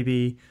too, and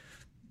maybe,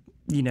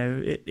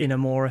 in a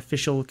more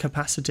official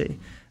capacity.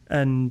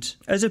 And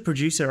as a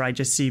producer, I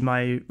just see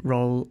my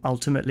role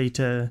ultimately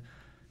to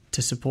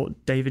support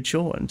David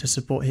Shaw and to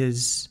support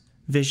his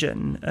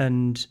vision,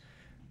 and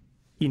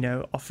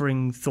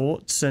offering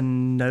thoughts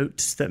and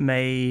notes that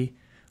may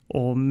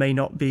or may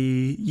not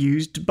be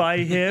used by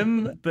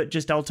him, but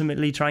just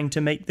ultimately trying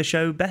to make the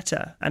show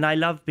better. And I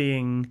love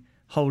being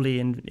wholly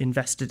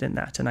invested in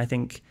that. And I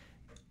think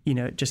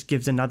it just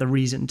gives another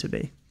reason to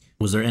be.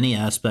 Was there any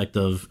aspect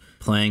of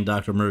playing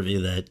Dr. Murphy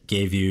that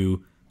gave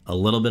you a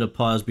little bit of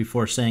pause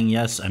before saying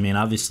yes? I mean,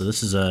 obviously,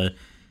 this is a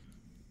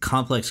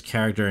complex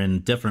character in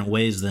different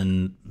ways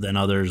than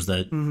others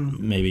that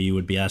maybe you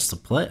would be asked to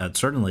play.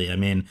 Certainly, I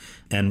mean,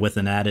 and with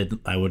an added,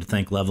 I would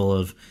think, level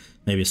of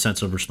maybe a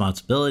sense of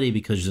responsibility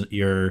because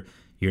you're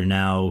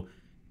now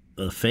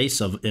the face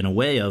of, in a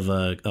way, of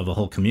a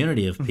whole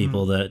community of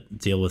people that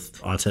deal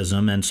with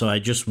autism. And so I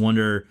just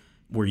wonder,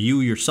 were you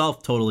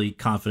yourself totally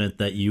confident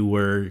that you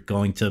were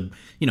going to,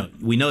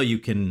 we know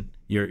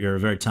you're a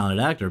very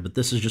talented actor, but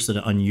this is just an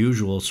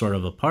unusual sort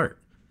of a part.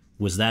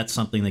 Was that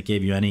something that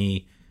gave you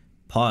any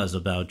pause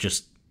about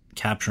just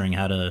capturing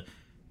how to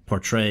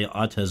portray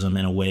autism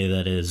in a way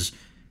that is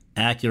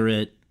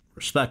accurate,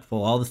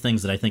 respectful, all the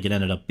things that I think it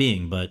ended up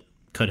being, but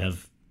could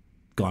have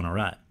gone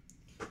awry?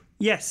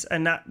 Yes,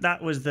 and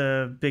that was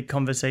the big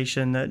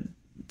conversation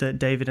that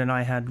David and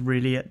I had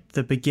really at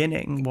the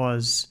beginning,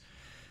 was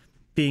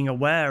being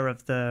aware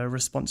of the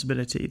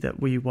responsibility that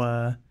we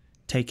were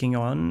taking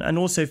on. And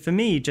also for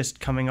me, just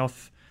coming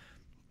off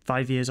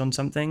 5 years on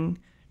something,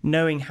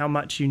 knowing how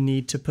much you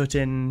need to put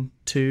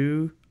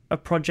into a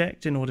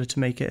project in order to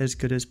make it as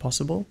good as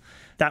possible.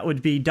 That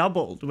would be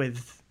doubled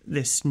with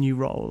this new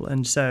role.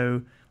 And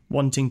so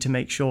wanting to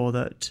make sure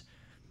that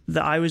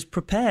I was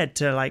prepared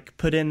to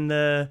put in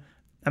the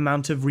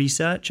amount of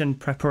research and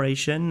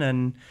preparation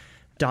and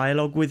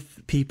dialogue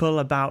with people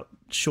about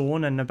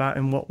Sean and about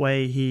in what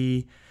way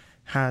he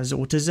has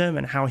autism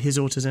and how his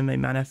autism may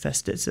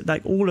manifest it.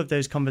 All of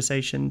those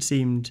conversations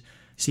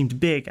seemed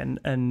big,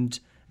 and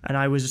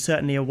I was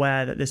certainly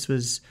aware that this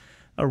was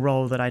a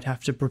role that I'd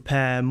have to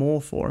prepare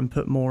more for and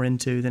put more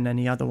into than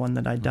any other one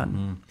that I'd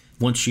done.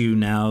 Once you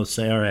now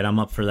say, all right, I'm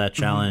up for that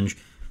challenge,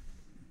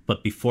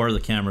 but before the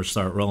cameras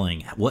start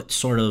rolling, what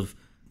sort of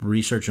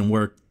research and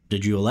work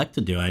did you elect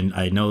to do?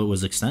 I know it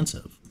was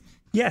extensive.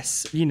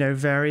 Yes,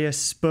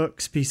 various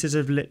books, pieces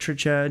of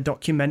literature,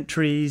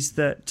 documentaries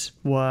that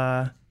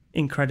were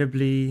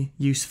incredibly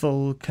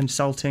useful,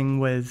 consulting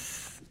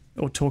with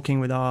or talking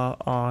with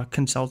our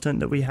consultant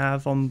that we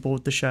have on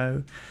board the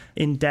show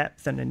in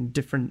depth and in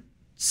different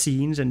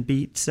scenes and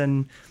beats,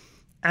 and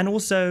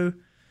also,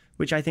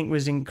 which I think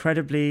was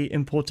incredibly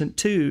important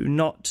too,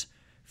 not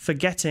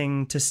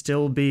forgetting to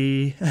still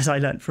be, as I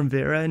learned from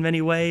Vera in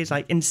many ways,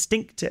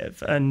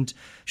 instinctive. And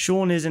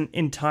Sean isn't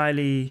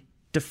entirely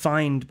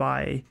defined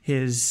by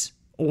his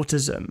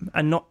autism,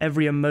 and not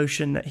every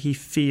emotion that he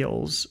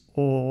feels,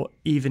 or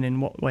even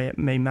in what way it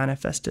may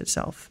manifest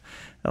itself,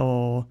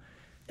 or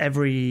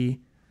every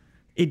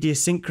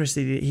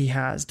idiosyncrasy that he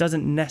has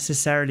doesn't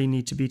necessarily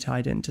need to be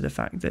tied into the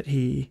fact that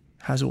he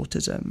has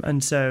autism.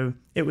 And so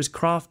it was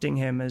crafting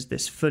him as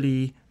this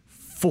fully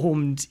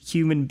formed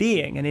human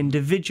being, an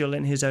individual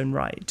in his own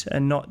right,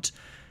 and not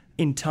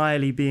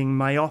entirely being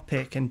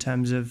myopic in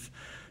terms of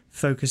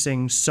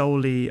focusing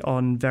solely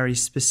on very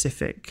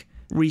specific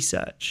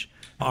research.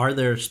 Are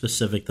there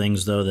specific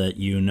things, though, that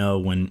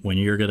when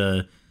you're going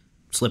to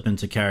slip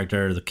into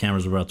character, the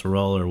camera's about to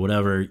roll or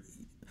whatever,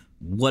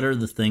 what are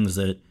the things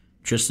that,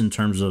 just in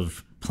terms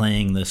of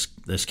playing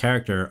this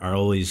character, are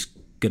always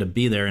going to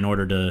be there in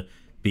order to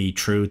be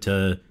true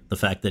to the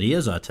fact that he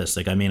is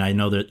autistic? I mean, I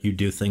know that you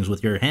do things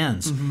with your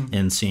hands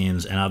in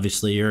scenes, and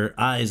obviously your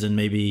eyes, and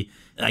maybe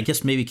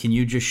can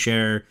you just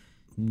share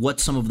what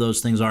some of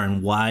those things are,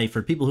 and why,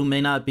 for people who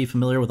may not be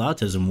familiar with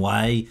autism,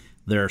 why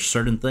there are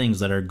certain things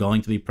that are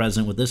going to be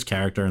present with this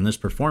character and this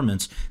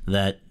performance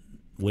that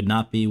would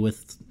not be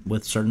with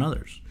certain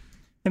others?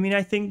 I mean,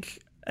 I think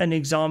an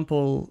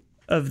example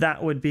of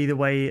that would be the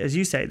way, as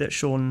you say, that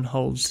Sean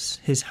holds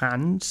his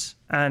hands.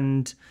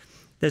 And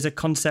there's a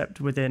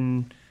concept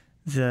within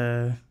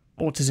the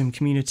autism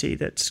community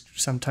that's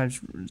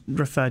sometimes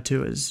referred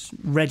to as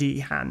ready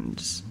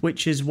hands,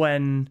 which is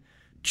when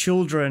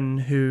children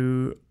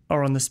who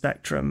are on the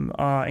spectrum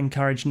are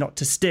encouraged not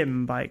to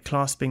stim by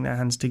clasping their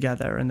hands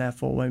together, and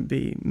therefore won't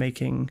be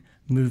making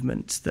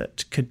movements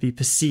that could be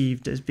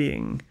perceived as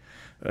being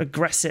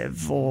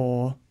aggressive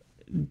or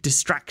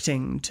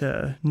distracting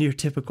to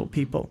neurotypical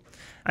people.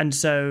 And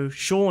so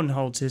Sean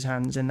holds his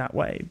hands in that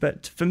way.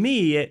 But for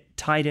me, it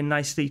tied in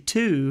nicely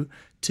too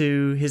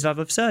to his love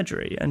of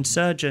surgery. And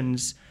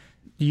surgeons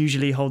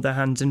usually hold their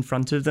hands in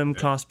front of them,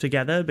 clasped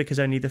together, because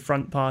only the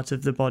front part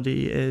of the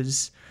body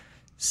is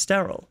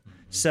sterile.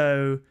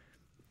 So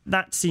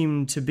that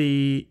seemed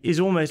to is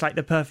almost like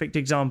the perfect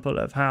example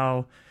of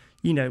how,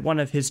 one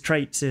of his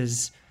traits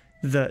is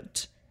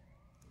that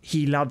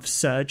he loves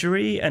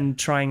surgery, and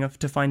trying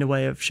to find a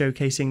way of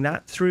showcasing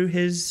that through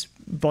his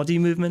body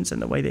movements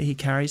and the way that he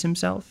carries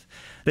himself.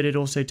 But it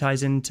also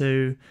ties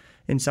into,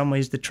 in some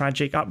ways, the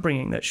tragic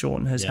upbringing that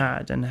Sean has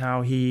had, and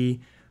how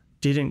he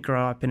didn't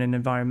grow up in an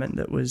environment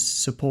that was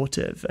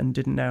supportive and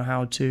didn't know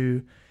how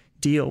to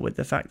deal with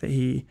the fact that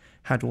he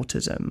had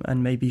autism,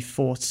 and maybe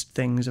forced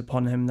things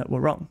upon him that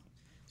were wrong.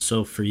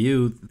 So for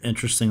you,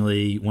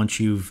 interestingly, once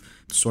you've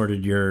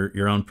sorted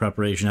your own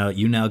preparation out,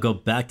 you now go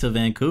back to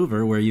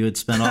Vancouver where you had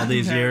spent all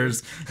these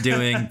years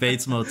doing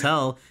Bates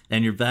Motel,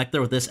 and you're back there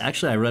with this.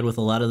 Actually, I read with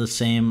a lot of the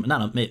same,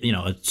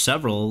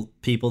 several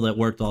people that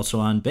worked also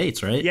on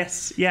Bates, right?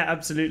 Yes, yeah,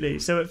 absolutely.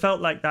 So it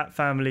felt like that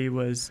family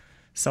was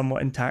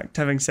somewhat intact,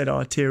 having said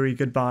our teary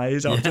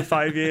goodbyes after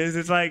 5 years.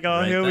 It's like, oh,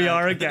 right, here we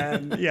are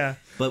again. Yeah.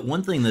 But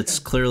one thing that's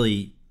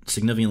clearly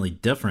significantly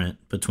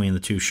different between the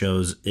two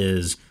shows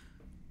is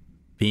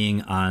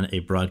being on a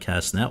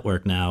broadcast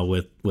network now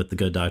with The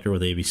Good Doctor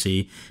with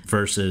ABC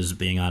versus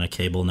being on a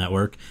cable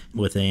network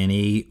with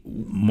A&E.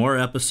 More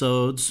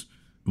episodes,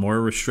 more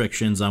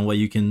restrictions on what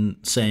you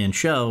can say and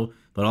show,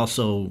 but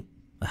also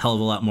a hell of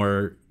a lot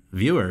more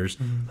viewers.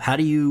 Mm-hmm. How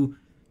do you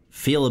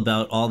feel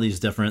about all these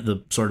different,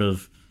 the sort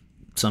of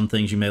some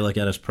things you may look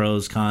at as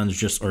pros, cons,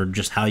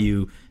 just how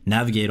you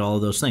navigate all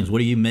of those things? What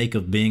do you make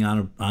of being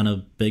on a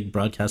big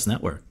broadcast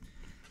network?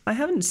 I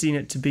haven't seen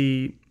it to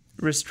be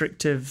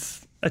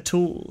restrictive at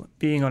all,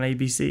 being on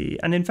ABC,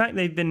 and in fact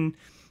they've been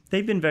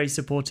very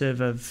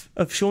supportive of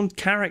Sean's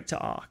character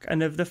arc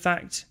and of the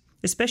fact,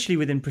 especially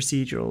within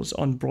procedurals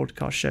on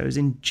broadcast shows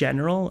in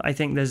general, I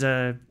think there's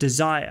a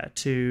desire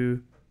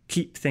to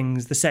keep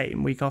things the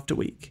same week after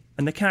week,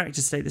 and the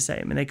characters stay the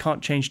same, and they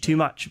can't change too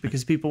much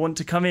because people want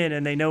to come in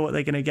and they know what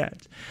they're going to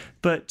get.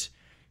 But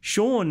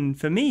Sean,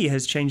 for me,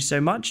 has changed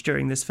so much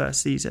during this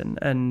first season,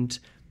 and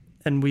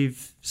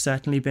we've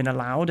certainly been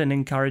allowed and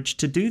encouraged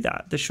to do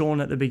that. The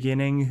Sean at the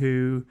beginning,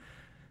 who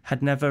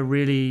had never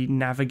really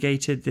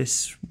navigated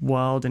this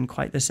world in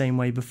quite the same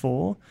way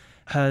before,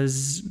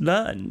 has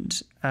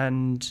learned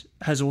and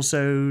has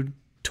also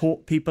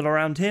taught people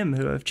around him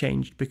who have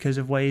changed because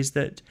of ways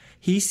that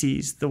he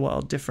sees the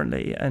world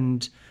differently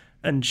and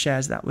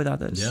shares that with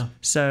others. Yeah.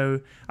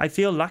 So I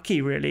feel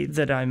lucky, really,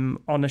 that I'm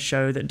on a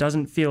show that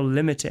doesn't feel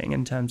limiting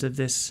in terms of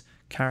this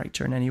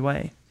character in any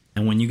way.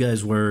 And when you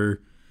guys were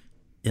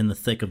in the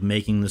thick of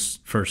making this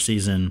first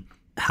season,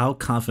 how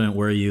confident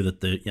were you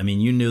that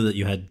you knew that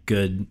you had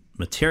good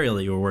material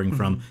that you were working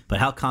from, but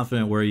how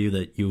confident were you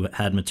that you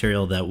had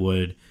material that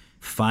would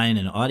find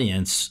an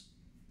audience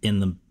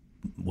in the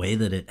way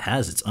that it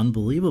has? It's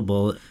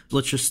unbelievable.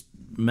 Let's just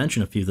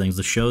mention a few things.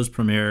 The show's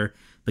premiere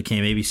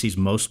became ABC's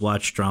most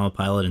watched drama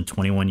pilot in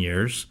 21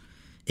 years,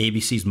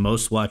 ABC's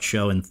most watched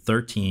show in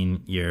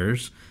 13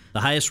 years, the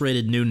highest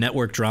rated new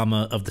network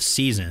drama of the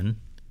season.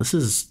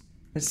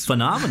 It's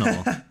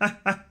phenomenal.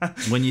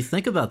 When you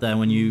think about that,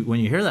 when you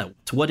hear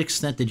that, to what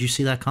extent did you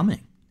see that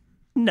coming?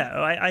 No,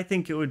 I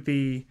think it would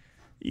be,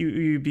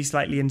 you'd be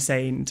slightly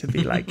insane to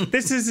be like,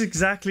 this is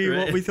exactly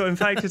right. What we thought. In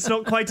fact, it's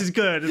not quite as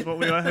good as what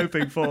we were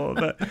hoping for.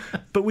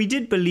 But we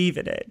did believe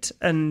in it,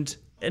 and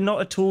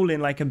not at all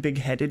in like a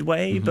big-headed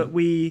way, but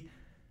we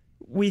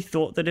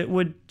thought that it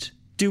would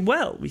do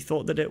well. We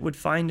thought that it would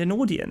find an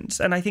audience.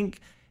 And I think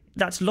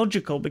that's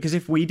logical, because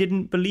if we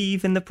didn't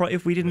believe in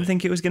if we didn't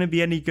think it was going to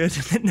be any good,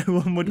 that no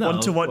one would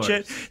want to watch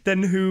it,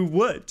 then who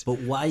would? But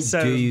why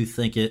do you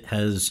think it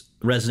has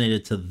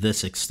resonated to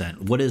this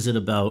extent? What is it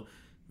about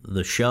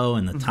the show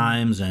and the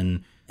times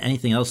and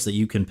anything else that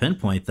you can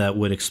pinpoint that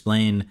would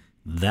explain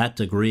that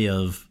degree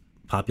of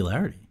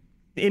popularity?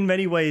 In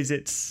many ways,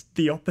 it's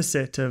the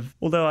opposite of,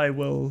 although I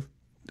will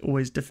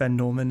always defend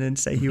Norman and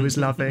say he was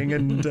loving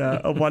and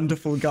a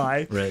wonderful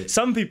guy. Right.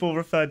 Some people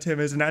referred to him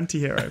as an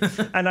anti-hero.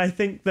 And I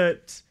think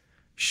that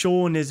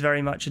Sean is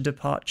very much a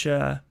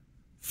departure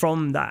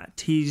from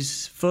that.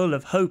 He's full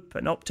of hope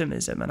and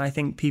optimism. And I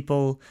think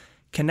people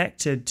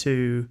connected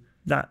to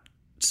that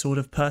sort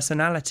of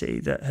personality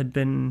that had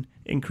been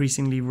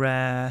increasingly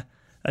rare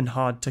and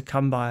hard to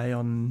come by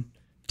on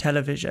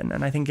television.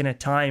 And I think in a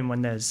time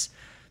when there's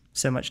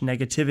so much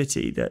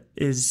negativity that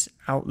is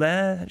out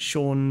there,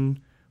 Sean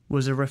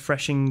was a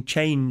refreshing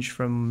change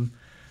from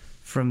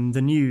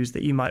the news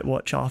that you might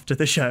watch after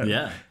the show.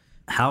 Yeah.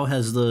 How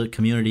has the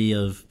community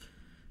of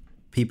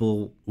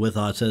people with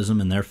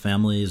autism and their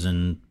families,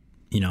 and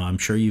I'm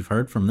sure you've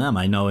heard from them.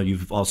 I know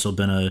you've also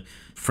been a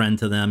friend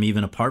to them,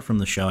 even apart from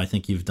the show. I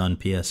think you've done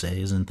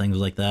PSAs and things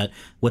like that.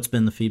 What's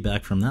been the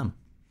feedback from them?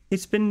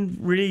 It's been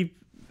really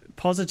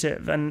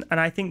positive, and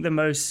I think the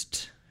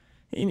most,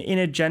 in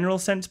a general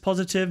sense,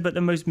 positive, but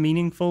the most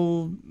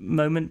meaningful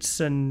moments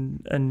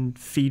and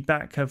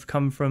feedback have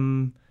come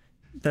from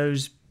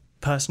those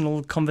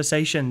personal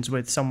conversations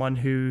with someone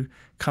who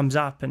comes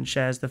up and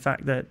shares the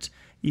fact that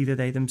either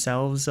they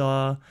themselves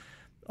are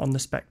on the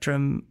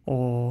spectrum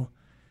or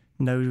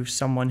know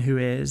someone who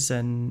is,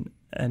 and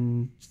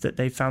that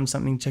they found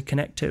something to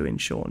connect to in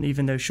Sean,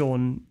 even though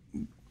Sean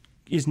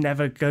is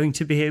never going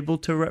to be able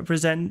to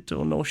represent,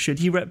 or nor should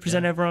he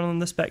represent everyone on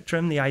the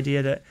spectrum. The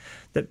idea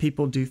that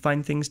people do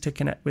find things to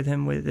connect with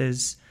him with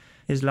is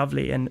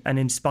lovely and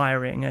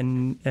inspiring,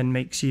 and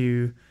makes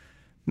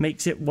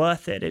it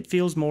worth it. It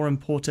feels more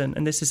important,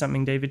 and this is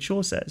something David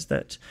Shaw says,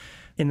 that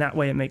in that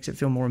way it makes it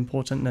feel more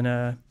important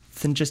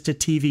than just a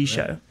TV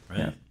show. Right.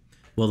 Yeah.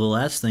 Well, the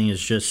last thing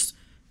is just,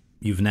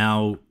 you've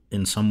now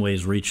in some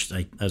ways reached,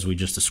 as we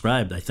just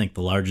described, I think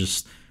the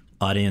largest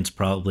audience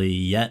probably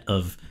yet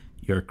of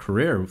your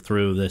career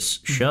through this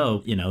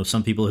show. You know,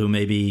 some people who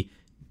maybe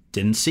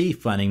didn't see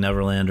Finding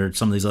Neverland or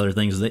some of these other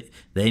things,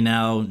 they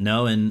now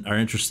know and are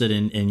interested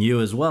in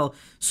you as well.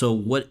 So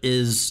what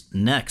is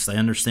next? I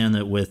understand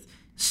that with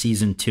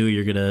season 2,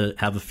 you're going to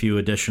have a few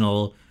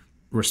additional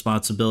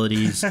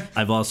responsibilities.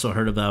 I've also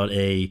heard about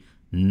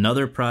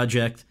another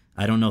project.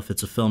 I don't know if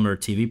it's a film or a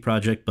TV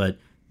project, but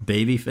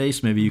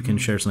Babyface, maybe you can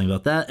share something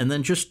about that. And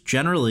then just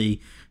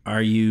generally,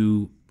 are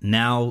you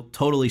now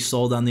totally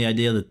sold on the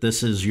idea that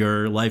this is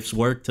your life's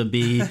work to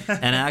be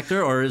an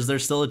actor, or is there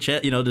still a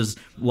chance, you know, does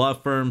law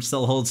firm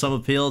still hold some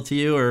appeal to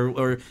you,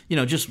 or you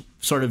know, just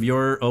sort of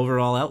your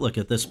overall outlook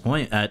at this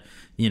point at,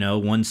 you know,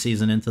 one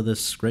season into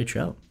this great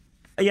show?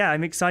 Yeah,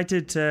 I'm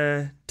excited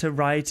to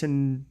write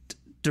and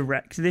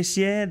direct this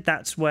year.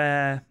 That's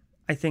where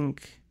I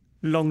think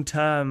long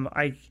term,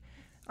 I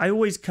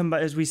always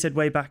as we said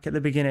way back at the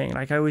beginning,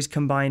 like I always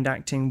combined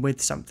acting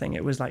with something.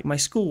 It was like my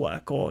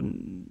schoolwork or,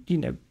 you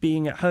know,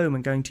 being at home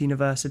and going to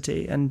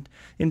university. And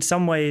in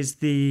some ways,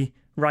 the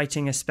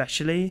writing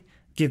especially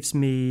gives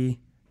me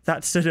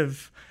that sort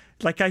of,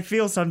 like I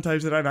feel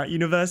sometimes that I'm at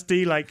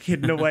university, like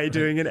hidden away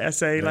doing an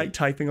essay, right, like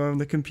typing on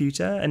the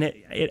computer, and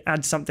it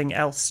adds something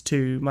else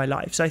to my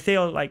life. So I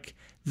feel like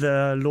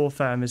the law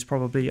firm is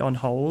probably on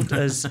hold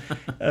as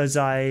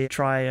I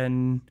try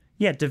and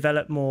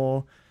develop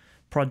more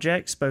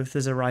projects, both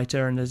as a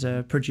writer and as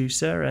a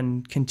producer,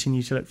 and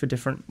continue to look for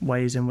different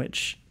ways in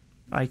which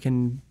I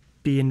can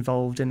be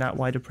involved in that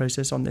wider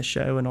process on this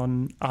show and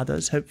on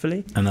others,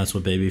 hopefully. And that's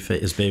what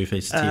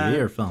Babyface TV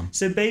or film?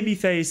 So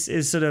Babyface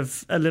is sort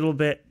of a little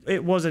bit,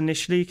 it was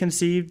initially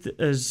conceived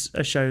as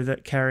a show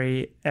that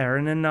Kerry,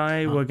 Erin and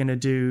I were going to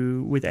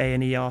do with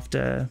A&E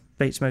after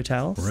Bates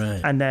Motel.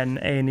 Right. And then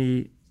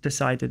A&E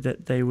decided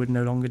that they would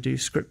no longer do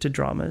scripted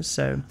dramas.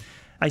 So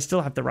I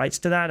still have the rights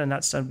to that, and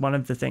that's one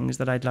of the things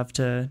that I'd love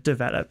to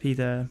develop,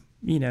 either,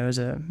 you know, as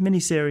a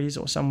miniseries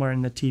or somewhere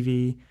in the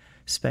TV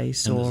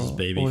space, or as a film.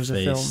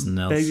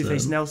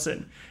 Babyface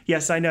Nelson.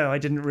 Yes, I know. I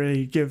didn't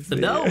really give the...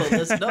 No,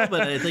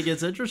 but I think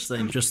it's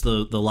interesting. Just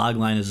the log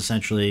line is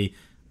essentially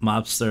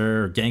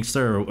mobster or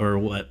gangster or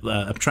what?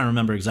 I'm trying to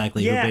remember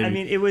exactly. Yeah, I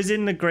mean, it was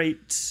in the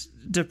Great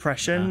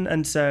Depression,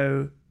 and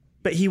so...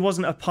 But he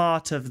wasn't a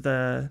part of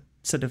the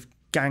sort of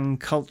gang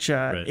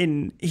culture.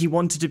 Right. He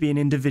wanted to be an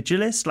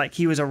individualist. Like,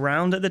 he was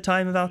around at the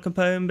time of Al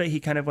Capone, but he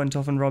kind of went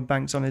off and robbed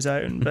banks on his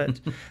own. But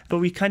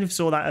we kind of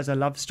saw that as a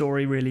love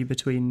story, really,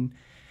 between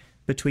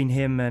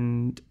him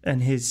and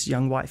his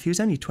young wife. He was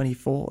only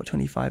 24 or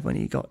 25 when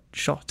he got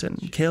shot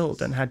and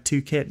killed and had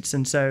 2 kids.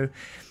 And so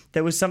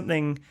there was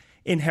something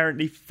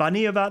inherently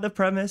funny about the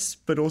premise,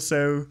 but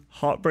also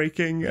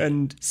heartbreaking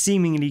and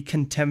seemingly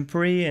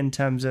contemporary in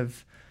terms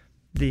of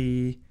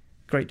the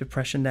Great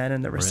Depression then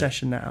and the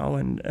recession now,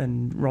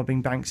 and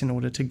robbing banks in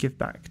order to give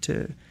back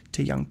to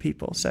young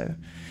people. So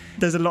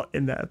there's a lot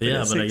in there.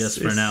 But I guess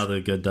for now,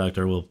 The Good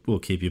Doctor will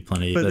keep you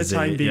plenty for busy.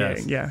 the time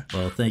being. Yeah.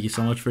 Well, thank you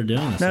so much for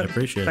doing this. I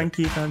appreciate it. Thank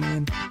you for having me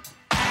in.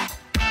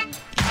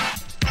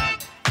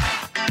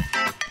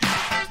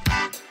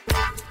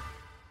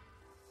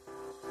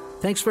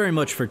 Thanks very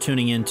much for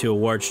tuning in to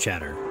Awards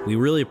Chatter. We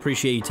really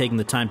appreciate you taking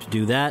the time to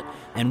do that,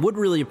 and would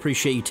really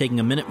appreciate you taking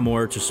a minute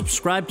more to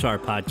subscribe to our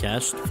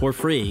podcast for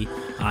free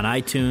on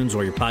iTunes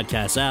or your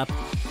podcast app,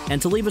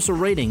 and to leave us a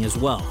rating as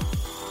well.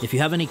 If you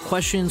have any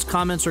questions,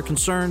 comments, or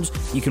concerns,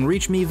 you can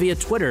reach me via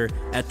Twitter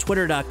at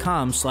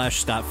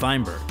twitter.com/Scott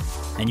Feinberg.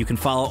 And you can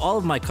follow all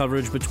of my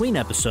coverage between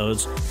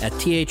episodes at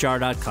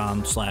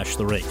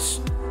thr.com/The Race.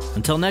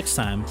 Until next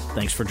time,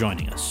 thanks for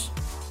joining us.